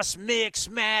 loss, mix,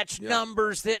 match,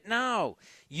 numbers. No.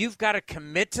 You've got to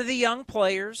commit to the young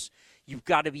players. You've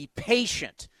got to be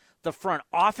patient. The front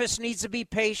office needs to be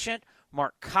patient.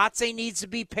 Mark Kotze needs to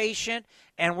be patient.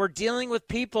 And we're dealing with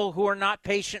people who are not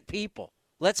patient people.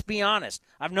 Let's be honest.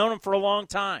 I've known them for a long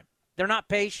time. They're not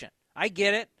patient. I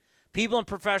get it. People in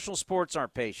professional sports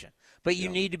aren't patient. But you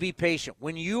need to be patient.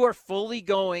 When you are fully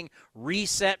going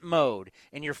reset mode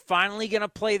and you're finally going to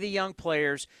play the young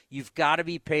players, you've got to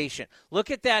be patient.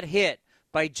 Look at that hit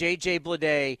by J.J.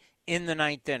 Bleday in the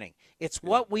ninth inning. It's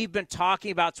what we've been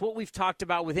talking about. It's what we've talked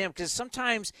about with him because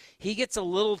sometimes he gets a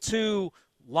little too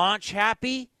launch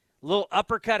happy, a little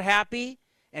uppercut happy.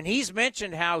 And he's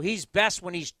mentioned how he's best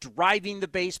when he's driving the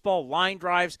baseball, line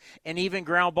drives, and even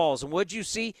ground balls. And what'd you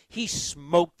see? He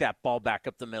smoked that ball back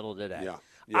up the middle today. Yeah.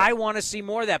 I want to see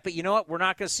more of that. But you know what? We're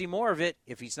not going to see more of it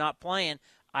if he's not playing.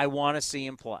 I want to see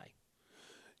him play.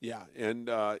 Yeah, and,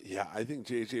 I think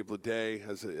J.J. Bleday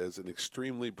has an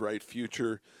extremely bright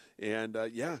future. And,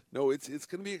 it's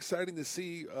going to be exciting to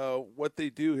see what they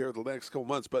do here the next couple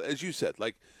months. But as you said,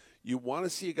 like, you want to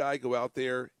see a guy go out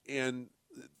there and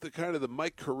the kind of the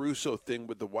Mike Caruso thing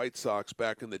with the White Sox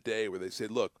back in the day where they say,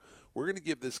 look, we're going to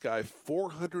give this guy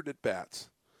 400 at-bats,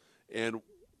 and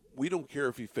we don't care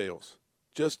if he fails.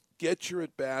 Just get your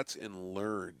at-bats and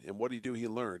learn. And what did he do? He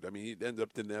learned. I mean, he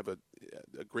didn't have a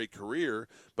great career,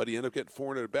 but he ended up getting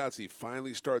 400 at-bats. He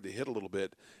finally started to hit a little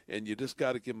bit, and you just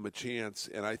got to give him a chance.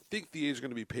 And I think the A's are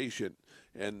going to be patient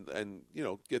and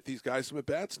get these guys some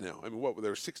at-bats now. I mean,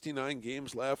 there are 69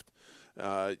 games left,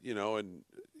 and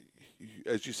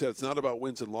as you said, it's not about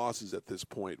wins and losses at this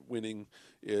point. Winning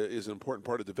is an important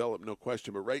part of development, no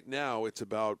question. But right now, it's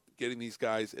about getting these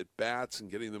guys at bats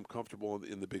and getting them comfortable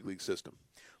in the big league system.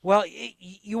 Well,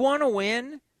 you want to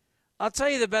win? I'll tell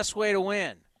you the best way to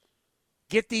win.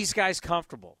 Get these guys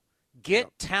comfortable.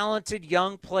 Get talented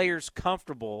young players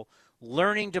comfortable,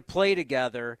 learning to play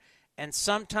together, and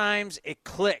sometimes it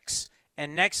clicks.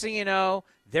 And next thing you know,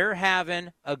 they're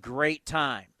having a great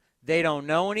time. They don't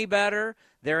know any better.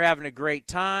 They're having a great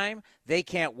time. They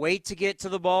can't wait to get to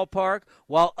the ballpark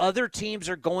while other teams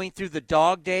are going through the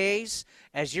dog days.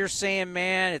 As you're saying,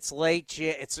 man, it's late.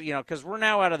 It's, because we're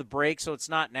now out of the break, so it's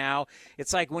not now.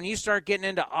 It's like when you start getting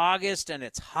into August and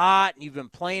it's hot and you've been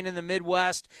playing in the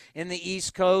Midwest, in the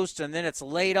East Coast, and then it's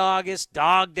late August,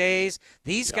 dog days.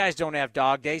 These guys don't have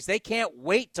dog days. They can't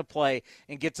wait to play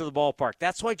and get to the ballpark.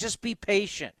 That's why just be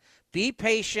patient. Be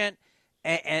patient.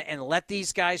 And let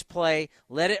these guys play.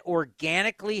 Let it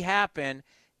organically happen.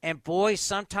 And, boy,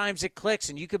 sometimes it clicks,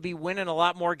 and you could be winning a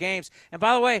lot more games. And,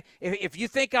 by the way, if you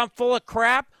think I'm full of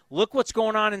crap, look what's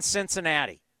going on in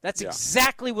Cincinnati. That's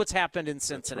exactly what's happened in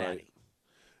Cincinnati. Right.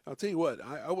 I'll tell you what,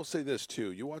 I will say this,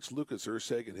 too. You watch Lucas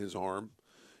Erceg and his arm.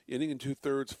 Inning and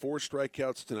two-thirds, 4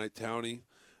 strikeouts tonight, Towney.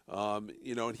 And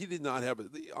he did not have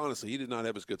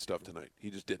his good stuff tonight. He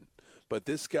just didn't. But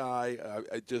this guy,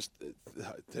 I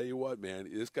tell you what, man,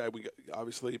 this guy, we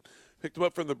obviously picked him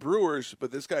up from the Brewers,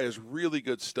 but this guy has really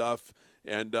good stuff.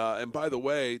 And by the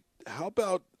way, how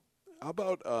about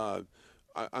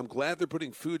I'm glad they're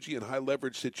putting Fuji in high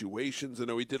leverage situations. I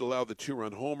know he did allow the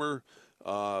 2-run homer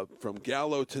from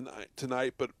Gallo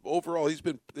tonight, but overall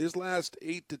his last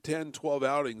 8 to 10, 12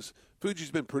 outings,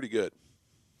 Fuji's been pretty good.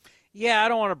 Yeah, I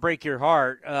don't want to break your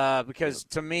heart because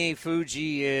to me,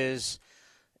 Fuji is,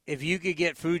 if you could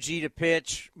get Fuji to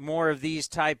pitch more of these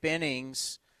type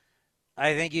innings,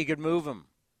 I think you could move him.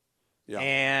 Yeah.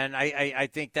 And I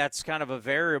think that's kind of a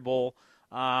variable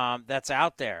that's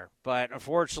out there. But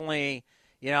unfortunately,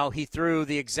 he threw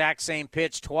the exact same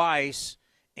pitch twice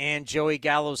in Joey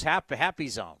Gallo's happy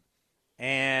zone.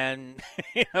 And,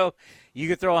 you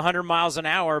could throw 100 miles an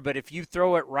hour, but if you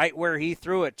throw it right where he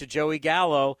threw it to Joey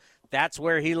Gallo, that's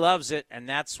where he loves it, and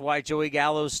that's why Joey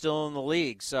Gallo's still in the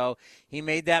league. So he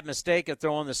made that mistake of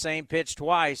throwing the same pitch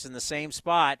twice in the same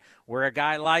spot where a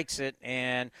guy likes it.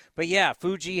 But yeah,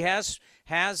 Fuji has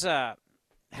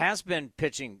been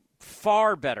pitching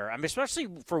far better. I mean, especially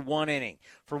for one inning.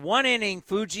 For one inning,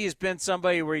 Fuji has been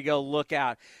somebody where you go, look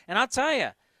out. And I'll tell you,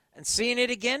 and seeing it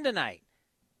again tonight,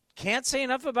 can't say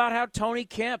enough about how Tony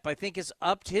Kemp, I think, has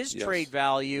upped his trade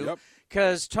value,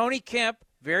 because Tony Kemp,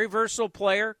 very versatile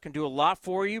player, can do a lot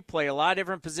for you, play a lot of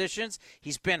different positions.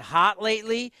 He's been hot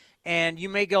lately, and you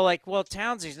may go like, well,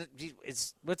 Towns,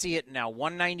 what's he hitting now,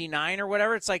 199 or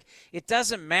whatever? It's like, it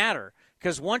doesn't matter,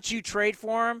 because once you trade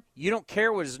for him, you don't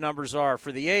care what his numbers are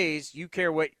for the A's. You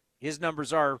care what his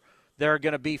numbers are they're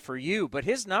going to be for you. But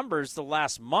his numbers the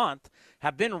last month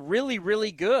have been really,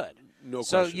 really good. No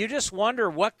so question. you just wonder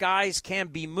what guys can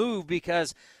be moved,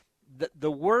 because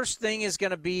the worst thing is going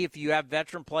to be if you have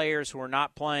veteran players who are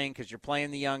not playing because you're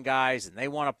playing the young guys and they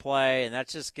want to play, and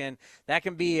that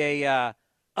can be a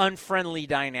unfriendly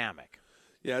dynamic.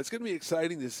 Yeah, it's going to be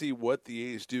exciting to see what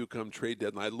the A's do come trade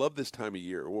deadline. I love this time of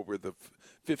year. We're the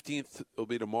 15th will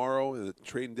be tomorrow, and the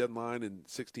trading deadline in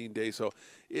 16 days. So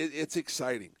it's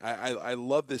exciting. I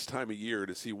love this time of year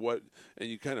to see what, and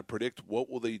you kind of predict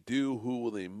what will they do, who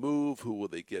will they move, who will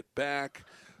they get back.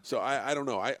 So I don't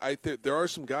know. I think there are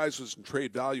some guys with some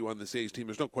trade value on this A's team.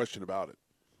 There's no question about it.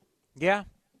 Yeah,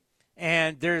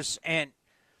 and the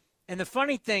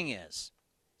funny thing is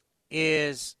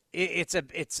it's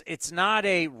not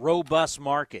a robust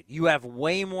market. You have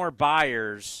way more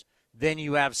buyers than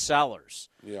you have sellers.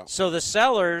 Yeah. So the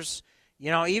sellers,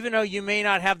 even though you may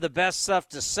not have the best stuff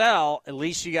to sell, at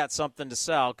least you got something to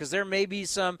sell, because there may be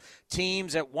some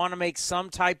teams that want to make some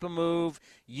type of move.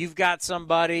 You've got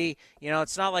somebody,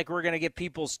 it's not like we're going to get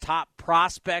people's top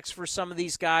prospects for some of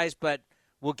these guys, but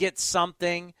we'll get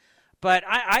something. But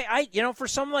I for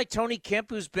someone like Tony Kemp,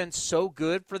 who's been so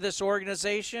good for this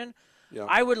organization, yeah,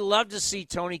 I would love to see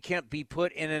Tony Kemp be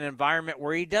put in an environment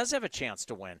where he does have a chance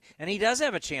to win, and he does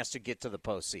have a chance to get to the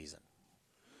postseason.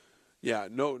 Yeah,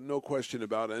 no question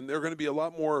about it. And there are going to be a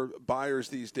lot more buyers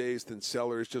these days than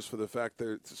sellers, just for the fact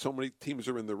that so many teams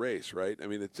are in the race, right? I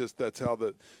mean, it's just that's how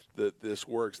this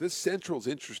works. This Central's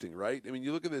interesting, right? I mean,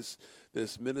 you look at this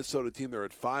Minnesota team. They're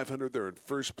at 500. They're in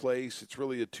first place. It's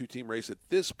really a two-team race at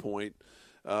this point,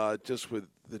 just with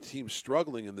the team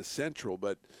struggling in the Central.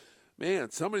 But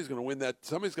man, somebody's going to win that.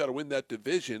 Somebody's got to win that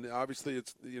division. Obviously,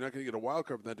 you're not going to get a wild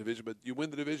card from that division, but you win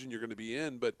the division, you're going to be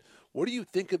in. But what do you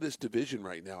think of this division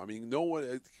right now? I mean, no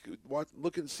one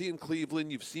seeing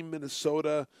Cleveland. You've seen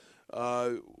Minnesota.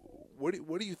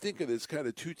 What do you think of this kind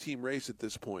of two-team race at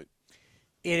this point?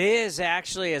 It is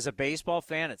actually, as a baseball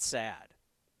fan, it's sad.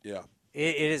 Yeah.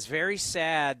 It is very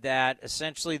sad that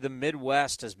essentially the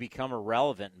Midwest has become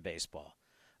irrelevant in baseball.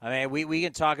 I mean, we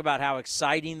can talk about how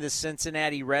exciting the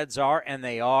Cincinnati Reds are, and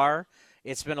they are.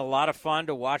 It's been a lot of fun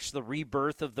to watch the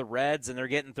rebirth of the Reds, and they're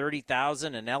getting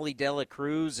 30,000, and Ellie De La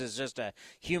Cruz is just a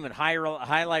human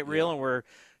highlight reel, and we're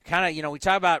kind of, we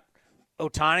talk about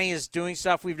Ohtani is doing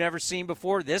stuff we've never seen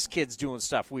before. This kid's doing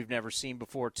stuff we've never seen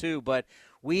before, too. But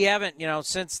we haven't,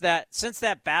 since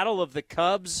that battle of the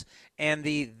Cubs and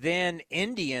the then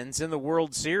Indians in the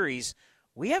World Series,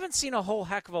 we haven't seen a whole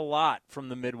heck of a lot from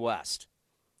the Midwest.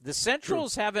 The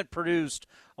Centrals haven't produced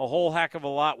a whole heck of a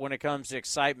lot when it comes to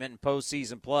excitement and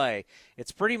postseason play.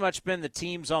 It's pretty much been the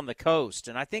teams on the coast,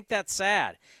 and I think that's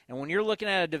sad. And when you're looking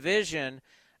at a division,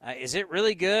 is it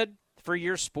really good for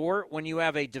your sport when you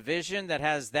have a division that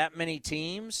has that many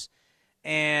teams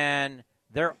and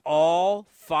they're all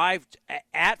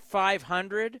at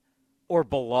 500 or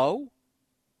below?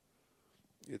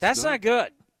 That's not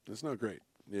good. That's not great.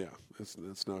 Yeah,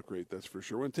 that's not great, that's for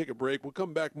sure. We're going to take a break. We'll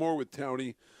come back more with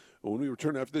Townie when we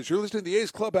return after this. You're listening to the A's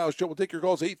Clubhouse Show. We'll take your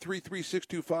calls,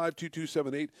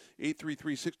 833-625-2278,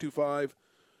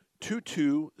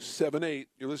 833-625-2278.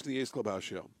 You're listening to the A's Clubhouse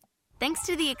Show. Thanks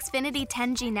to the Xfinity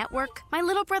 10G network, my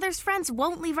little brother's friends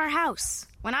won't leave our house.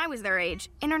 When I was their age,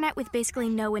 internet with basically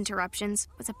no interruptions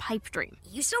was a pipe dream.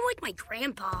 You sound like my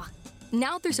grandpa.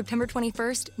 Now through September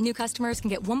 21st, new customers can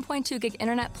get 1.2 gig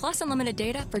internet plus unlimited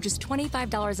data for just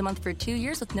 $25 a month for 2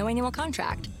 years with no annual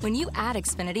contract when you add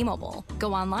Xfinity Mobile.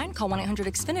 Go online, call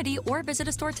 1-800-XFINITY, or visit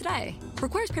a store today.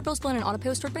 Requires pre-bill split and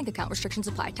auto-pay stored bank account. Restrictions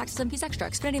apply. Taxes and fees extra.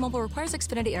 Xfinity Mobile requires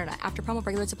Xfinity internet. After promo,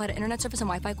 regular supply to internet service and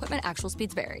Wi-Fi equipment. Actual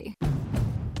speeds vary.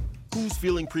 Who's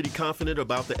feeling pretty confident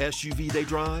about the SUV they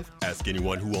drive? Ask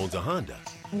anyone who owns a Honda.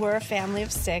 We're a family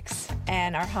of 6,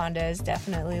 and our Honda is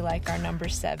definitely like our number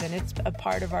 7. It's a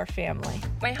part of our family.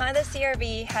 My Honda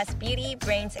CR-V has beauty,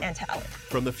 brains, and talent.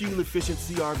 From the fuel-efficient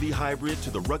CR-V hybrid to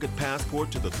the rugged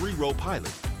Passport to the 3-row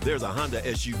Pilot, there's a Honda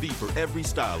SUV for every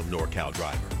style of NorCal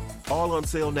driver. All on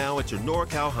sale now at your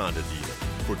NorCal Honda dealer.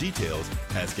 For details,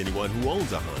 ask anyone who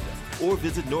owns a Honda or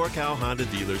visit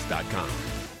NorCalHondaDealers.com.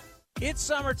 It's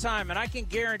summertime, and I can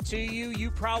guarantee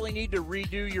you probably need to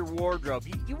redo your wardrobe.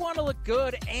 You want to look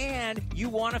good, and you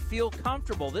want to feel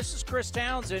comfortable. This is Chris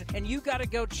Townsend, and you got to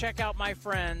go check out my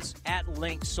friends at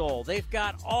Link Soul. They've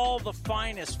got all the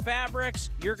finest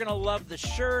fabrics. You're going to love the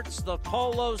shirts, the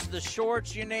polos, the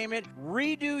shorts, you name it.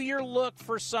 Redo your look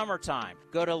for summertime.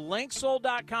 Go to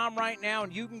linksoul.com right now,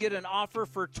 and you can get an offer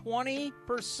for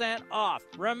 20% off.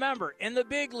 Remember, in the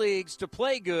big leagues, to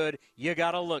play good, you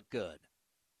got to look good.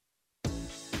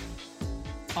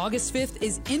 August 5th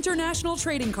is International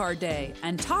Trading Card Day,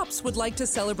 and Topps would like to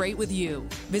celebrate with you.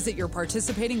 Visit your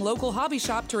participating local hobby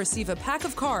shop to receive a pack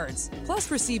of cards,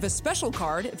 plus receive a special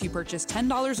card if you purchase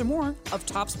 $10 or more of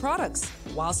Topps products,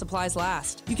 while supplies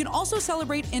last. You can also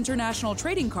celebrate International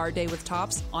Trading Card Day with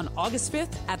Topps on August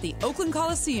 5th at the Oakland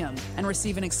Coliseum and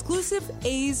receive an exclusive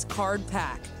A's card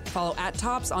pack. Follow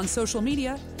 @Topps on social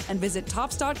media and visit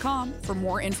Topps.com for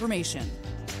more information.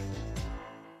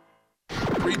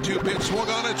 3-2 pitch swung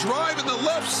on a drive in the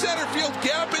left center field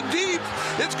gap and deep.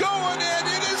 It's going, and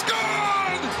it is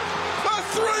gone! A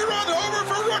 3-run homer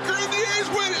for Rooker, and the A's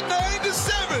win it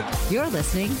 9-7. You're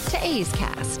listening to A's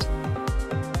Cast.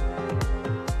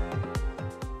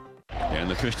 And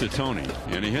the pitch to Tony,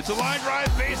 and he hits a line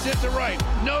drive, base hit to right.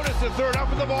 Notice the third,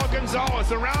 up with the ball,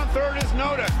 Gonzalez. Around third is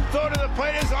Noda. Throw to the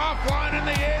plate is offline, and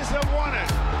the A's have won it.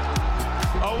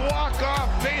 A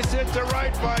walk-off base hit to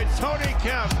right by Tony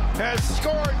Kemp has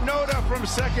scored Noda from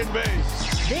second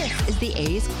base. This is the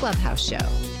A's Clubhouse Show.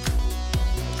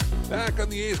 Back on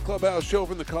the A's Clubhouse Show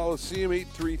from the Coliseum,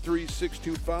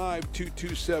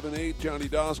 833-625-2278. Johnny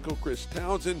Dosco, Chris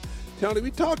Townsend. Tony, we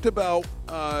talked about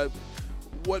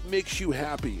what makes you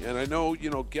happy. And I know,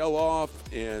 Geloff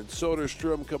and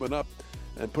Soderstrom coming up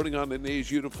and putting on an A's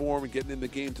uniform and getting in the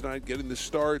game tonight, getting the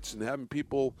starts and having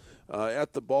people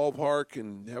at the ballpark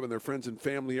and having their friends and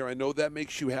family here. I know that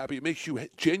makes you happy. It makes you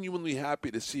genuinely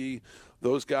happy to see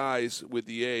those guys with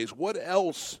the A's. What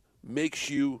else makes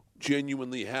you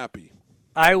genuinely happy?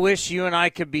 I wish you and I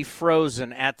could be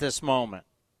frozen at this moment.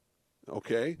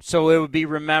 Okay. So it would be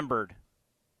remembered.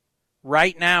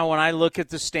 Right now, when I look at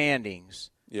the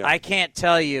standings, I can't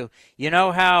tell you. You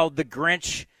know how the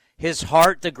Grinch's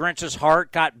heart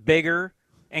got bigger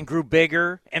and grew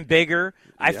bigger and bigger?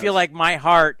 I feel like my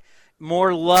heart,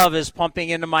 more love is pumping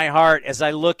into my heart as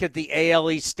I look at the AL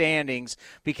East standings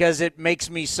because it makes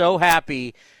me so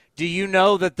happy. Do you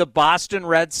know that the Boston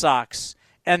Red Sox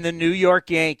and the New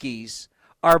York Yankees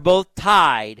are both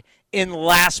tied in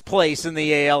last place in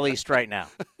the AL East right now?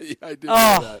 Yeah, I did know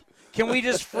that. Can we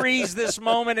just freeze this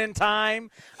moment in time?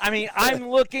 I mean, I'm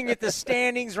looking at the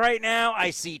standings right now.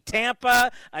 I see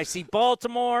Tampa, I see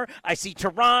Baltimore, I see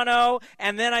Toronto,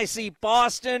 and then I see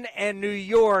Boston and New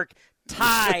York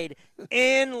tied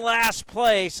in last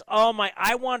place. Oh, my.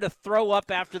 I wanted to throw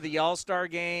up after the All-Star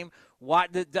game.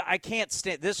 I can't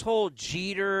stand this whole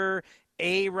Jeter,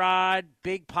 A-Rod,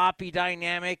 Big Papi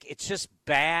dynamic. It's just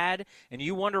bad, and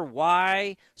you wonder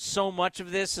why so much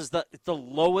of this is the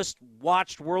lowest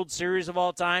watched World Series of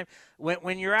all time.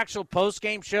 When your actual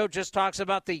post-game show just talks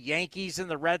about the Yankees and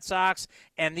the Red Sox,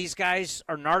 and these guys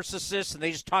are narcissists, and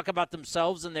they just talk about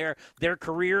themselves and their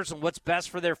careers and what's best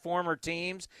for their former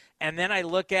teams, and then I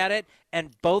look at it,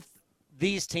 and both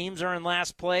these teams are in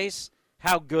last place.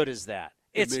 How good is that?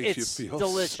 It's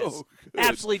delicious. So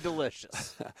absolutely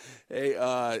delicious. Hey,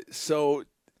 the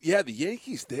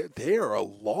Yankees they are a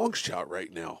long shot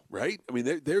right now, right? I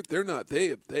mean they're not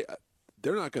going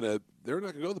to go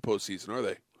to the postseason, are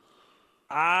they?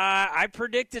 I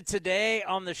predicted today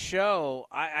on the show.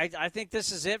 I think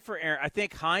this is it for Aaron. I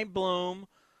think Chaim Bloom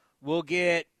will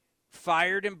get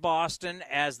fired in Boston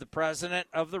as the president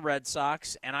of the Red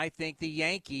Sox, and I think the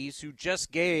Yankees, who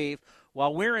just gave.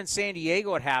 While we're in San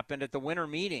Diego, it happened at the winter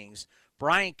meetings.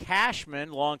 Brian Cashman,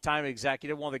 longtime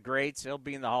executive, one of the greats, he'll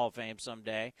be in the Hall of Fame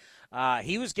someday.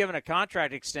 He was given a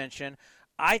contract extension.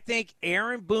 I think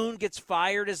Aaron Boone gets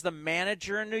fired as the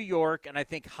manager in New York, and I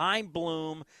think Chaim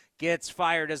Bloom gets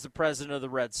fired as the president of the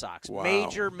Red Sox. Wow.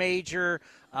 Major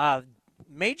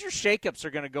shakeups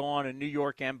are going to go on in New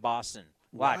York and Boston.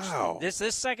 Watch. Wow. This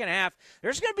second half,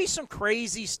 there's going to be some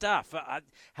crazy stuff.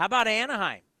 How about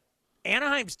Anaheim?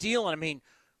 Anaheim's dealing. I mean,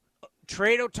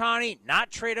 trade Ohtani,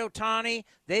 not trade Ohtani.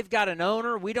 They've got an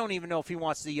owner. We don't even know if he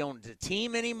wants to own the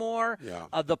team anymore. Yeah.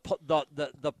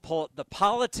 The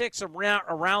politics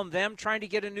around them trying to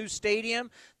get a new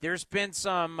stadium. There's been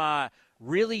some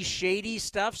really shady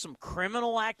stuff, some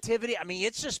criminal activity. I mean,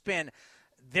 it's just been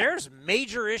there's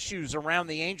major issues around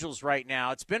the Angels right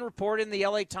now. It's been reported in the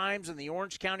LA Times and the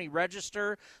Orange County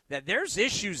Register that there's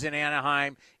issues in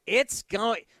Anaheim. A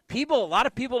lot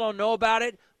of people don't know about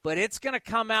it, but it's going to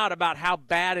come out about how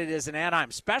bad it is in Anaheim,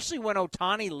 especially when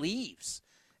Ohtani leaves.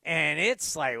 And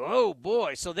it's like, oh,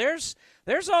 boy. So there's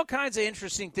all kinds of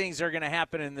interesting things that are going to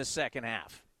happen in this second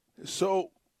half.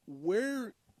 So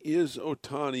where is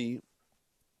Ohtani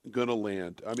going to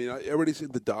land? I mean, everybody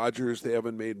said the Dodgers, they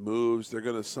haven't made moves. They're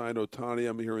going to sign Ohtani.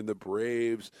 I'm hearing the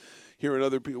Braves, hearing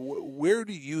other people. Where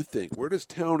do you think, where does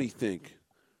Townie think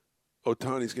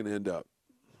Ohtani's going to end up?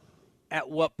 At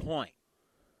what point?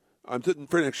 I'm sitting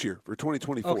for next year, for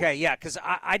 2024. Okay, yeah, because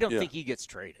I don't think he gets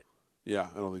traded. Yeah,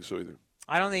 I don't think so either.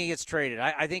 I don't think he gets traded.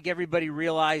 I think everybody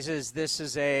realizes this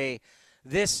is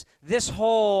this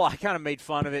whole – I kind of made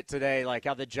fun of it today, like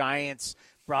how the Giants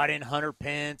brought in Hunter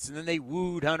Pence, and then they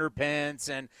wooed Hunter Pence,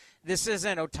 and this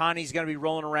isn't Ohtani's going to be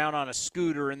rolling around on a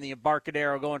scooter in the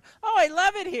Embarcadero going, oh, I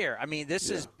love it here. I mean, this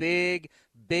is big,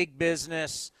 big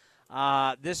business.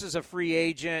 This is a free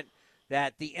agent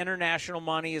that the international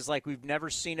money is like we've never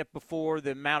seen it before.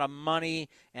 The amount of money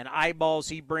and eyeballs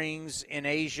he brings in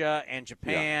Asia and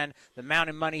Japan, the amount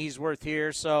of money he's worth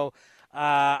here. So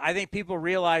I think people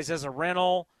realize as a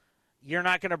rental, you're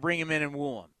not going to bring him in and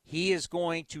woo him. He is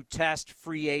going to test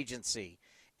free agency.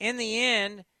 In the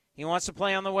end, he wants to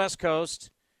play on the West Coast,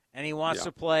 and he wants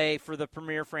to play for the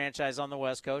premier franchise on the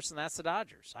West Coast, and that's the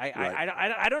Dodgers.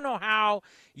 I don't know how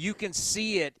you can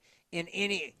see it in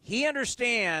any – he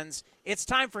understands it's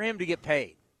time for him to get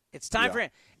paid. It's time for him.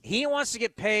 He wants to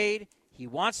get paid. He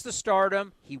wants the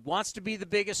stardom. He wants to be the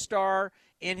biggest star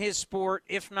in his sport,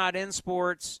 if not in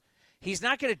sports. He's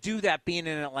not going to do that being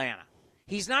in Atlanta.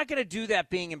 He's not going to do that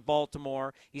being in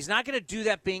Baltimore. He's not going to do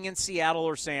that being in Seattle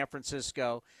or San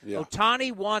Francisco.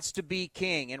 Ohtani wants to be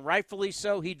king, and rightfully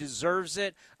so. He deserves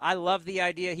it. I love the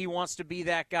idea he wants to be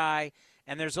that guy.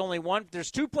 And there's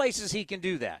two places he can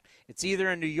do that. It's either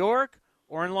in New York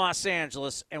or in Los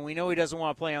Angeles, and we know he doesn't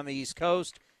want to play on the East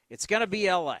Coast. It's going to be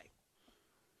L.A.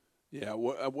 Yeah,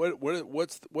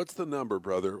 what's the number,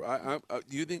 brother?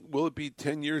 Do you think will it be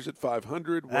 10 years at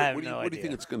 500? What do you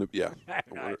think it's going to be?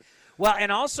 Yeah. Well,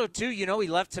 and also too, he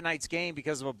left tonight's game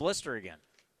because of a blister again.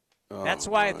 That's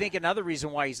why I think another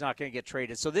reason why he's not going to get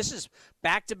traded. So this is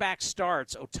back-to-back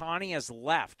starts. Ohtani has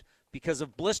left because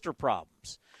of blister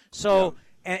problems. So,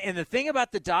 and the thing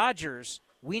about the Dodgers,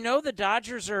 we know the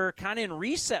Dodgers are kind of in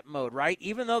reset mode, right?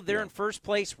 Even though they're in first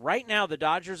place right now, the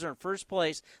Dodgers are in first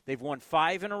place. They've won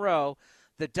 5 in a row.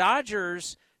 The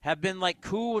Dodgers have been like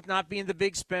cool with not being the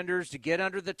big spenders to get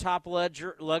under the top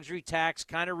luxury tax,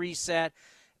 kind of reset.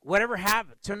 Whatever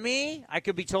happened to me, I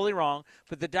could be totally wrong,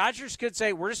 but the Dodgers could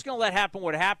say we're just going to let happen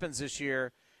what happens this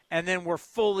year, and then we're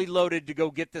fully loaded to go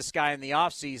get this guy in the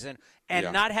offseason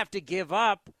and not have to give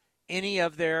up any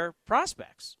of their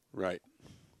prospects. Right.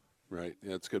 Yeah,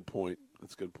 that's a good point.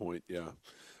 Yeah.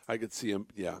 I could see him.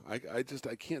 Yeah. I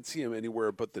can't see him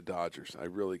anywhere but the Dodgers. I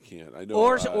really can't. I know.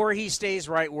 Or he stays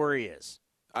right where he is.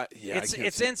 I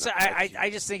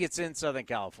just think it's in Southern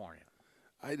California.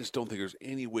 I just don't think there's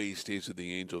any way he stays with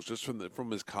the Angels. Just from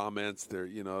his comments, they're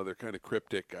kind of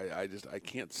cryptic. I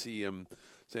can't see him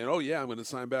saying, "Oh yeah, I'm going to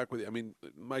sign back with you." I mean,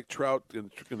 Mike Trout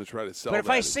going to try to sell. But if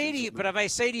I say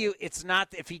to you, it's not.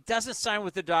 If he doesn't sign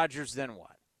with the Dodgers, then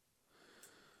what?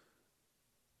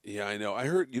 Yeah, I know. I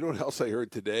heard. You know what else I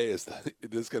heard today is that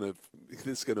this going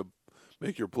to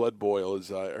make your blood boil.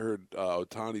 Is I heard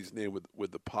Ohtani's name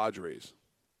with the Padres.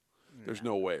 There's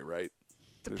no way, right?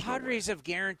 The Padres have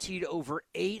guaranteed over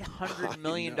 $800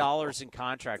 million in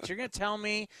contracts. You're going to tell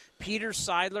me Peter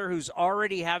Seidler, who's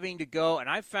already having to go, and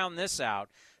I found this out,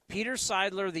 Peter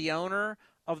Seidler, the owner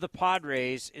of the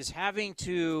Padres, is having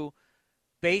to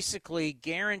basically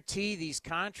guarantee these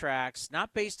contracts,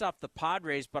 not based off the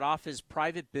Padres, but off his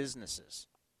private businesses.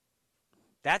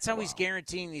 That's how he's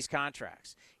guaranteeing these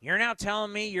contracts. You're now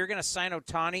telling me you're going to sign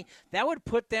Ohtani? That would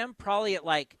put them probably at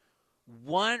like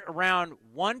around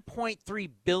 $1.3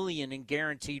 billion in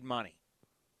guaranteed money.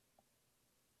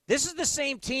 This is the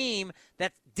same team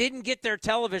that didn't get their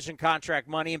television contract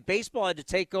money, and baseball had to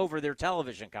take over their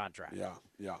television contract.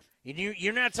 Yeah.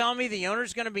 You're not telling me the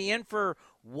owner's going to be in for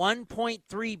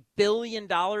 $1.3 billion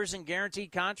in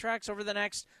guaranteed contracts over the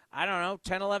next,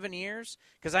 10, 11 years?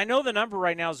 Because I know the number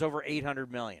right now is over $800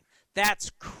 million. That's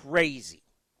crazy.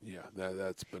 Yeah,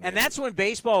 that's bananas. And that's when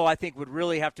baseball, I think, would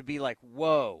really have to be like,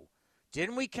 whoa.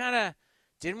 Didn't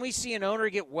we see an owner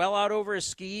get well out over his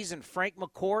skis and Frank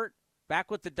McCourt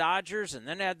back with the Dodgers and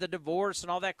then had the divorce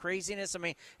and all that craziness? I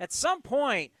mean, at some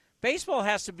point, baseball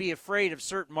has to be afraid of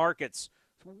certain markets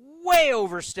way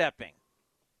overstepping.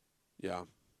 Yeah.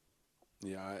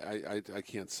 Yeah, I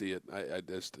can't see it. I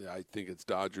think it's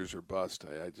Dodgers or bust.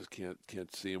 I just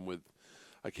can't see him with.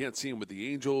 I can't see him with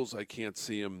the Angels. I can't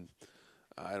see him.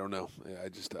 I don't know. I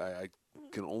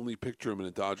can only picture him in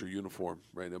a Dodger uniform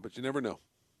right now. But you never know.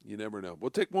 You never know.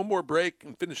 We'll take one more break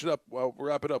and finish it up. Well, we'll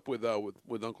wrap it up with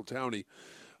Uncle Townie.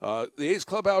 The A's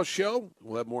Clubhouse show.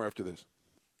 We'll have more after this.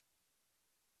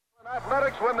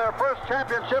 Athletics win their first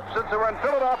championship since they were in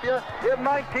Philadelphia in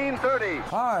 1930.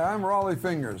 Hi, I'm Raleigh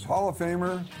Fingers, Hall of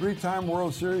Famer, three-time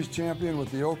World Series champion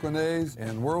with the Oakland A's,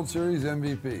 and World Series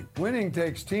MVP. Winning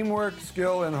takes teamwork,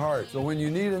 skill, and heart. So when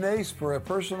you need an ace for a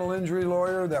personal injury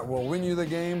lawyer that will win you the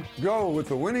game, go with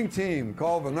the winning team.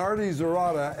 Call Venardi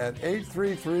Zerata at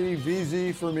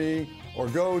 833-VZ-FOR-ME or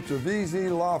go to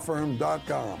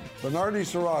vzlawfirm.com. Venardi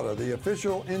Zerata, the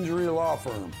official injury law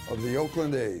firm of the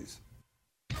Oakland A's.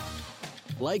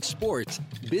 Like sports,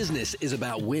 business is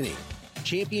about winning.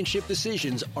 Championship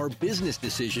decisions are business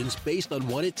decisions based on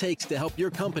what it takes to help your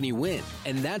company win.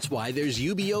 And that's why there's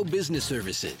UBO Business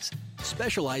Services,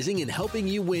 specializing in helping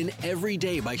you win every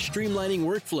day by streamlining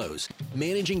workflows,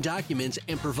 managing documents,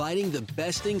 and providing the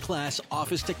best-in-class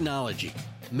office technology.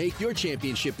 Make your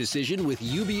championship decision with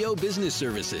UBO Business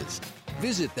Services.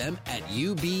 Visit them at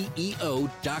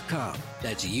ubeo.com.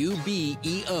 That's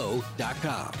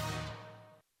ubeo.com.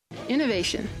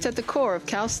 Innovation is at the core of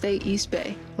Cal State East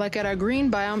Bay, like at our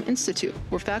Green Biome Institute,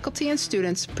 where faculty and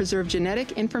students preserve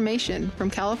genetic information from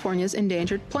California's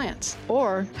endangered plants,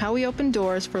 or how we open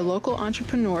doors for local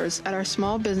entrepreneurs at our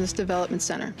Small Business Development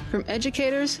Center. From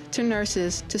educators to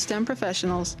nurses to STEM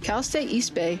professionals, Cal State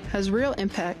East Bay has real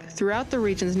impact throughout the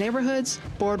region's neighborhoods,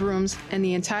 boardrooms, and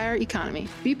the entire economy.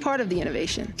 Be part of the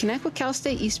innovation. Connect with Cal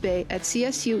State East Bay at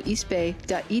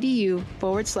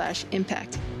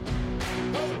csueastbay.edu/impact.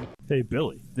 Hey,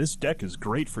 Billy, this deck is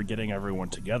great for getting everyone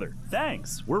together.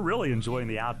 Thanks. We're really enjoying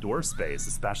the outdoor space,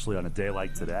 especially on a day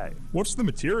like today. What's the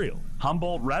material?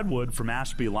 Humboldt Redwood from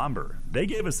Ashby Lumber. They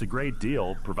gave us a great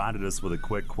deal, provided us with a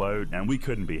quick quote, and we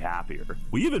couldn't be happier.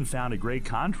 We even found a great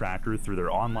contractor through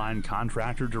their online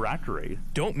contractor directory.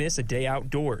 Don't miss a day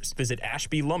outdoors. Visit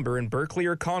Ashby Lumber in Berkeley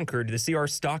or Concord to see our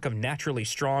stock of naturally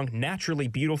strong, naturally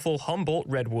beautiful Humboldt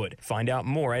Redwood. Find out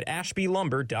more at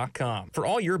ashbylumber.com for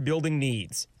all your building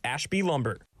needs. Ashby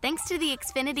Lumber. Thanks to the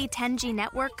Xfinity 10G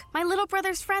network, my little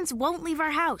brother's friends won't leave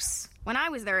our house. When I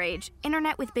was their age,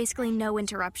 internet with basically no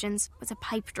interruptions was a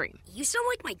pipe dream. You sound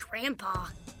like my grandpa.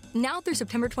 Now through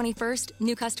September 21st,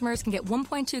 new customers can get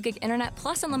 1.2 gig internet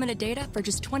plus unlimited data for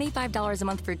just $25 a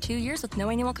month for 2 years with no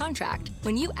annual contract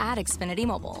when you add Xfinity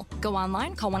Mobile. Go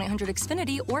online, call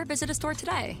 1-800-XFINITY, or visit a store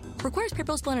today. Requires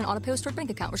pre-bill bill and an auto-pay stored bank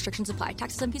account. Restrictions apply.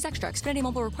 Taxes and fees extra. Xfinity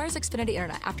Mobile requires Xfinity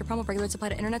internet. After promo, regular supply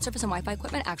to internet service and Wi-Fi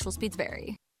equipment. Actual speeds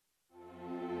vary.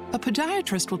 A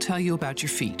podiatrist will tell you about your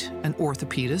feet. An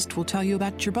orthopedist will tell you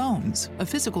about your bones. A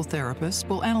physical therapist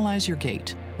will analyze your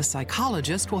gait. A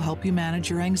psychologist will help you manage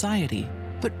your anxiety.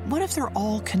 But what if they're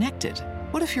all connected?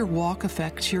 What if your walk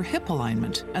affects your hip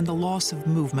alignment and the loss of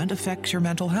movement affects your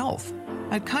mental health?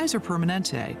 At Kaiser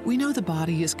Permanente, we know the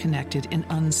body is connected in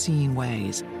unseen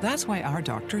ways. That's why our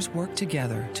doctors work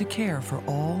together to care for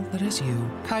all that is you.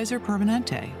 Kaiser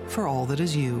Permanente, for all that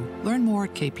is you. Learn more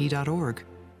at kp.org.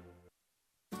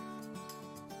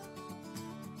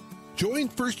 Join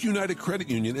First United Credit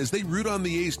Union as they root on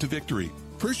the A's to victory.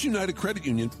 First United Credit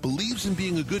Union believes in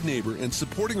being a good neighbor and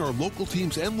supporting our local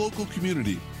teams and local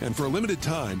community. And for a limited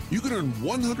time, you can earn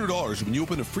 $100 when you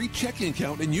open a free checking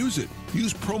account and use it.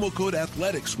 Use promo code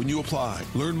ATHLETICS when you apply.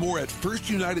 Learn more at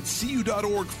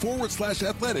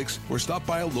firstunitedcu.org/athletics or stop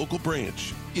by a local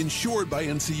branch. Insured by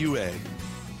NCUA.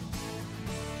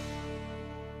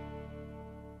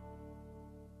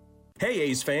 Hey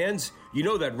A's fans, you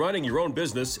know that running your own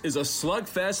business is a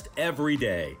slugfest every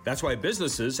day. That's why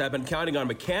businesses have been counting on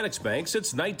Mechanics Bank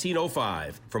since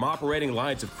 1905. From operating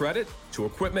lines of credit to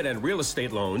equipment and real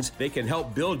estate loans, they can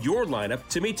help build your lineup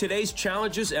to meet today's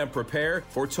challenges and prepare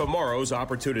for tomorrow's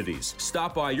opportunities.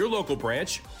 Stop by your local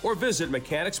branch or visit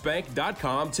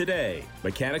mechanicsbank.com today.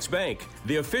 Mechanics Bank,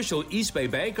 the official East Bay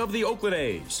bank of the Oakland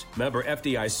A's. Member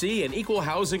FDIC and equal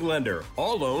housing lender.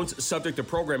 All loans subject to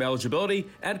program eligibility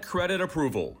and credit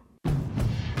approval.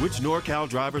 Which NorCal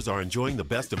drivers are enjoying the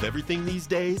best of everything these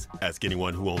days? Ask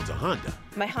anyone who owns a Honda.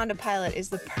 My Honda Pilot is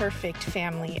the perfect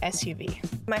family SUV.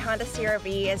 My Honda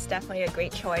CR-V is definitely a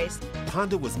great choice.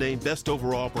 Honda was named Best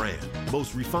Overall Brand,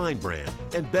 Most Refined Brand,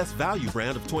 and Best Value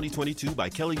Brand of 2022 by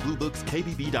Kelley Blue Book's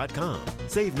KBB.com.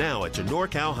 Save now at your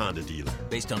NorCal Honda dealer.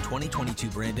 Based on 2022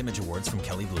 Brand Image Awards from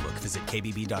Kelley Blue Book, visit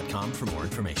KBB.com for more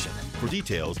information. For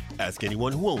details, ask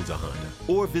anyone who owns a Honda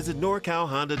or visit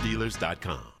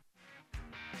NorCalHondaDealers.com.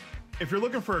 If you're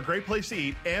looking for a great place to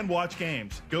eat and watch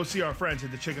games, go see our friends at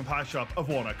the Chicken Pie Shop of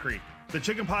Walnut Creek. The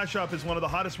Chicken Pie Shop is one of the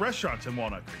hottest restaurants in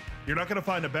Walnut Creek. You're not going to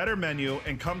find a better menu,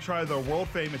 and come try their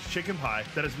world-famous chicken pie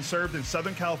that has been served in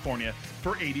Southern California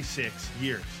for 86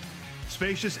 years.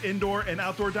 Spacious indoor and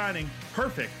outdoor dining,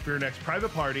 perfect for your next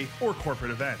private party or corporate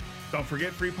event. Don't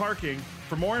forget free parking.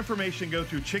 For more information, go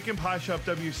to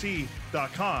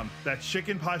chickenpieshopwc.com. That's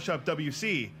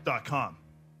chickenpieshopwc.com.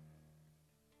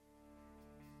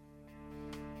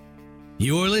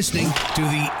 You're listening to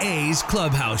the A's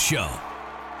Clubhouse Show.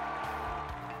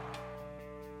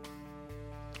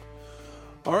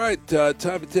 All right,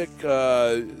 time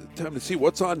to see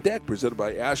what's on deck. Presented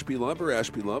by Ashby Lumber.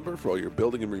 Ashby Lumber for all your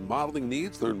building and remodeling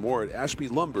needs. Learn more at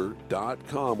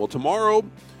ashbylumber.com. Well, tomorrow,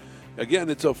 again,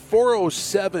 it's a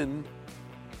 4:07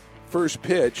 first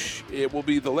pitch. It will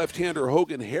be the left-hander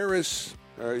Hogan Harris.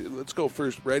 All right, let's go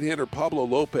first. Right-hander Pablo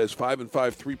Lopez,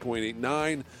 5-5,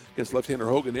 3.89 against left-hander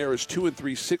Hogan Harris,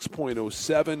 2-3,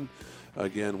 6.07.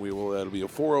 Again, that'll be a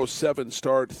 4:07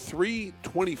 start,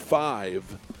 3:25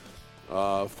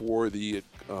 for the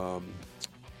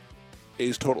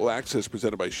A's Total Access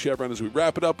presented by Chevron. As we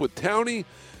wrap it up with Townie.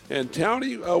 And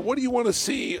Townie, what do you want to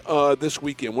see this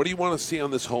weekend? What do you want to see on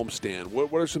this homestand?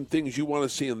 What are some things you want to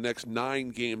see in the next 9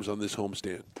 games on this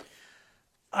homestand?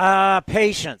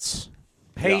 Patience.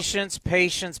 Patience.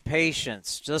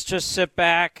 Let's just sit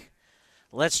back.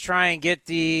 Let's try and get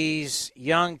these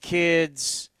young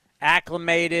kids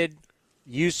acclimated,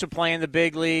 used to playing the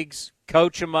big leagues,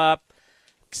 coach them up.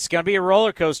 It's going to be a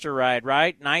roller coaster ride,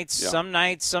 right? Some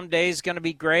nights, some days going to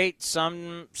be great.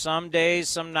 Some days,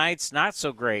 some nights not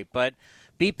so great. But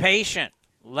be patient.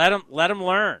 Let them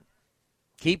learn.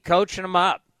 Keep coaching them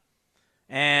up.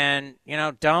 And,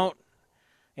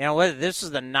 whether this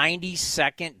is the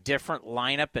 92nd different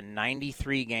lineup in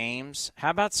 93 games,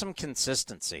 how about some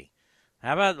consistency?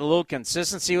 How about a little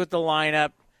consistency with the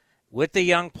lineup, with the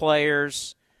young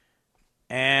players,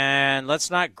 and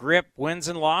let's not grip wins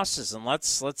and losses, and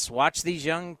let's watch these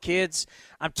young kids.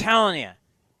 I'm telling you,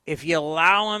 if you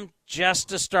allow them just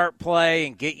to start play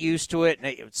and get used to it,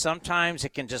 and sometimes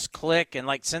it can just click, and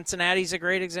like Cincinnati's a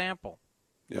great example.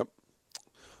 Yep.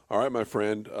 All right, my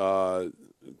friend.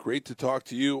 Great to talk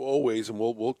to you always, and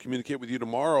we'll communicate with you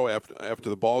tomorrow after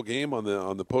the ball game on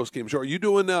the post game show. Are you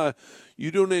doing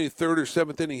any third or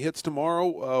seventh inning hits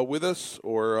tomorrow with us,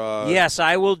 or? Yes,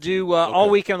 I will do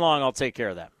all weekend long. I'll take care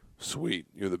of that. Sweet,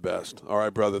 you're the best. All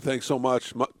right, brother. Thanks so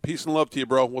much. Peace and love to you,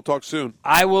 bro. We'll talk soon.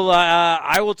 I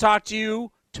will talk to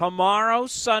you tomorrow,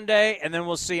 Sunday, and then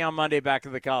we'll see you on Monday back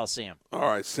at the Coliseum. All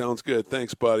right, sounds good.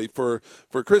 Thanks, buddy. For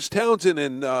Chris Townsend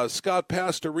and Scott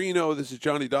Pastorino, this is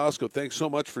Johnny Dosco. Thanks so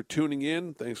much for tuning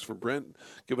in. Thanks for Brent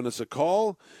giving us a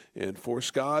call. And for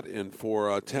Scott and for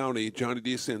Townie, Johnny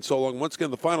D saying so long. Once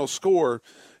again, the final score,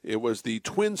 it was the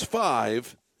Twins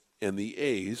 5 and the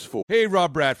A's 4. Hey,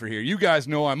 Rob Bradford here. You guys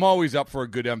know I'm always up for a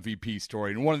good MVP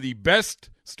story, and one of the best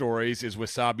stories is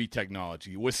Wasabi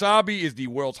Technology. Wasabi is the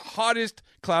world's hottest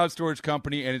cloud storage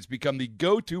company, and it's become the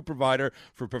go-to provider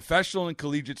for professional and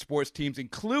collegiate sports teams,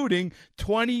 including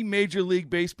 20 Major League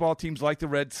Baseball teams like the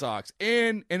Red Sox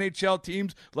and NHL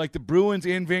teams like the Bruins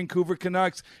and Vancouver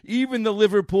Canucks. Even the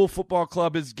Liverpool Football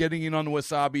Club is getting in on the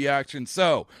Wasabi action.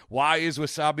 So, why is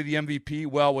Wasabi the MVP?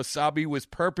 Well, Wasabi was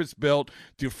purpose-built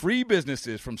to free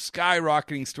businesses from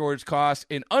skyrocketing storage costs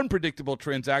and unpredictable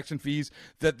transaction fees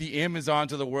that the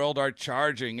Amazons of the world are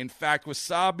charging. In fact,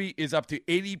 Wasabi is up to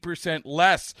 80%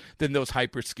 less than those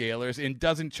hyperscalers and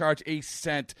doesn't charge a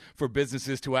cent for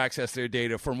businesses to access their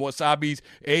data. From Wasabi's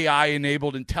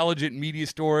AI-enabled intelligent media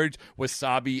storage,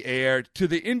 Wasabi Air, to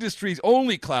the industry's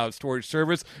only cloud storage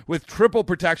service with triple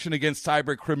protection against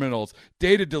cyber criminals,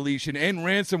 data deletion, and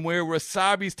ransomware,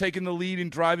 Wasabi's taken the lead in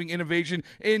driving innovation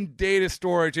in data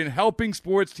storage and helping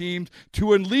sports teams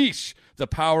to unleash the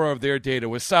power of their data.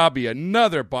 Wasabi,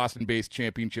 another Boston-based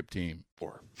championship team.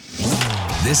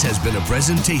 This has been a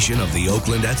presentation of the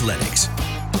Oakland Athletics.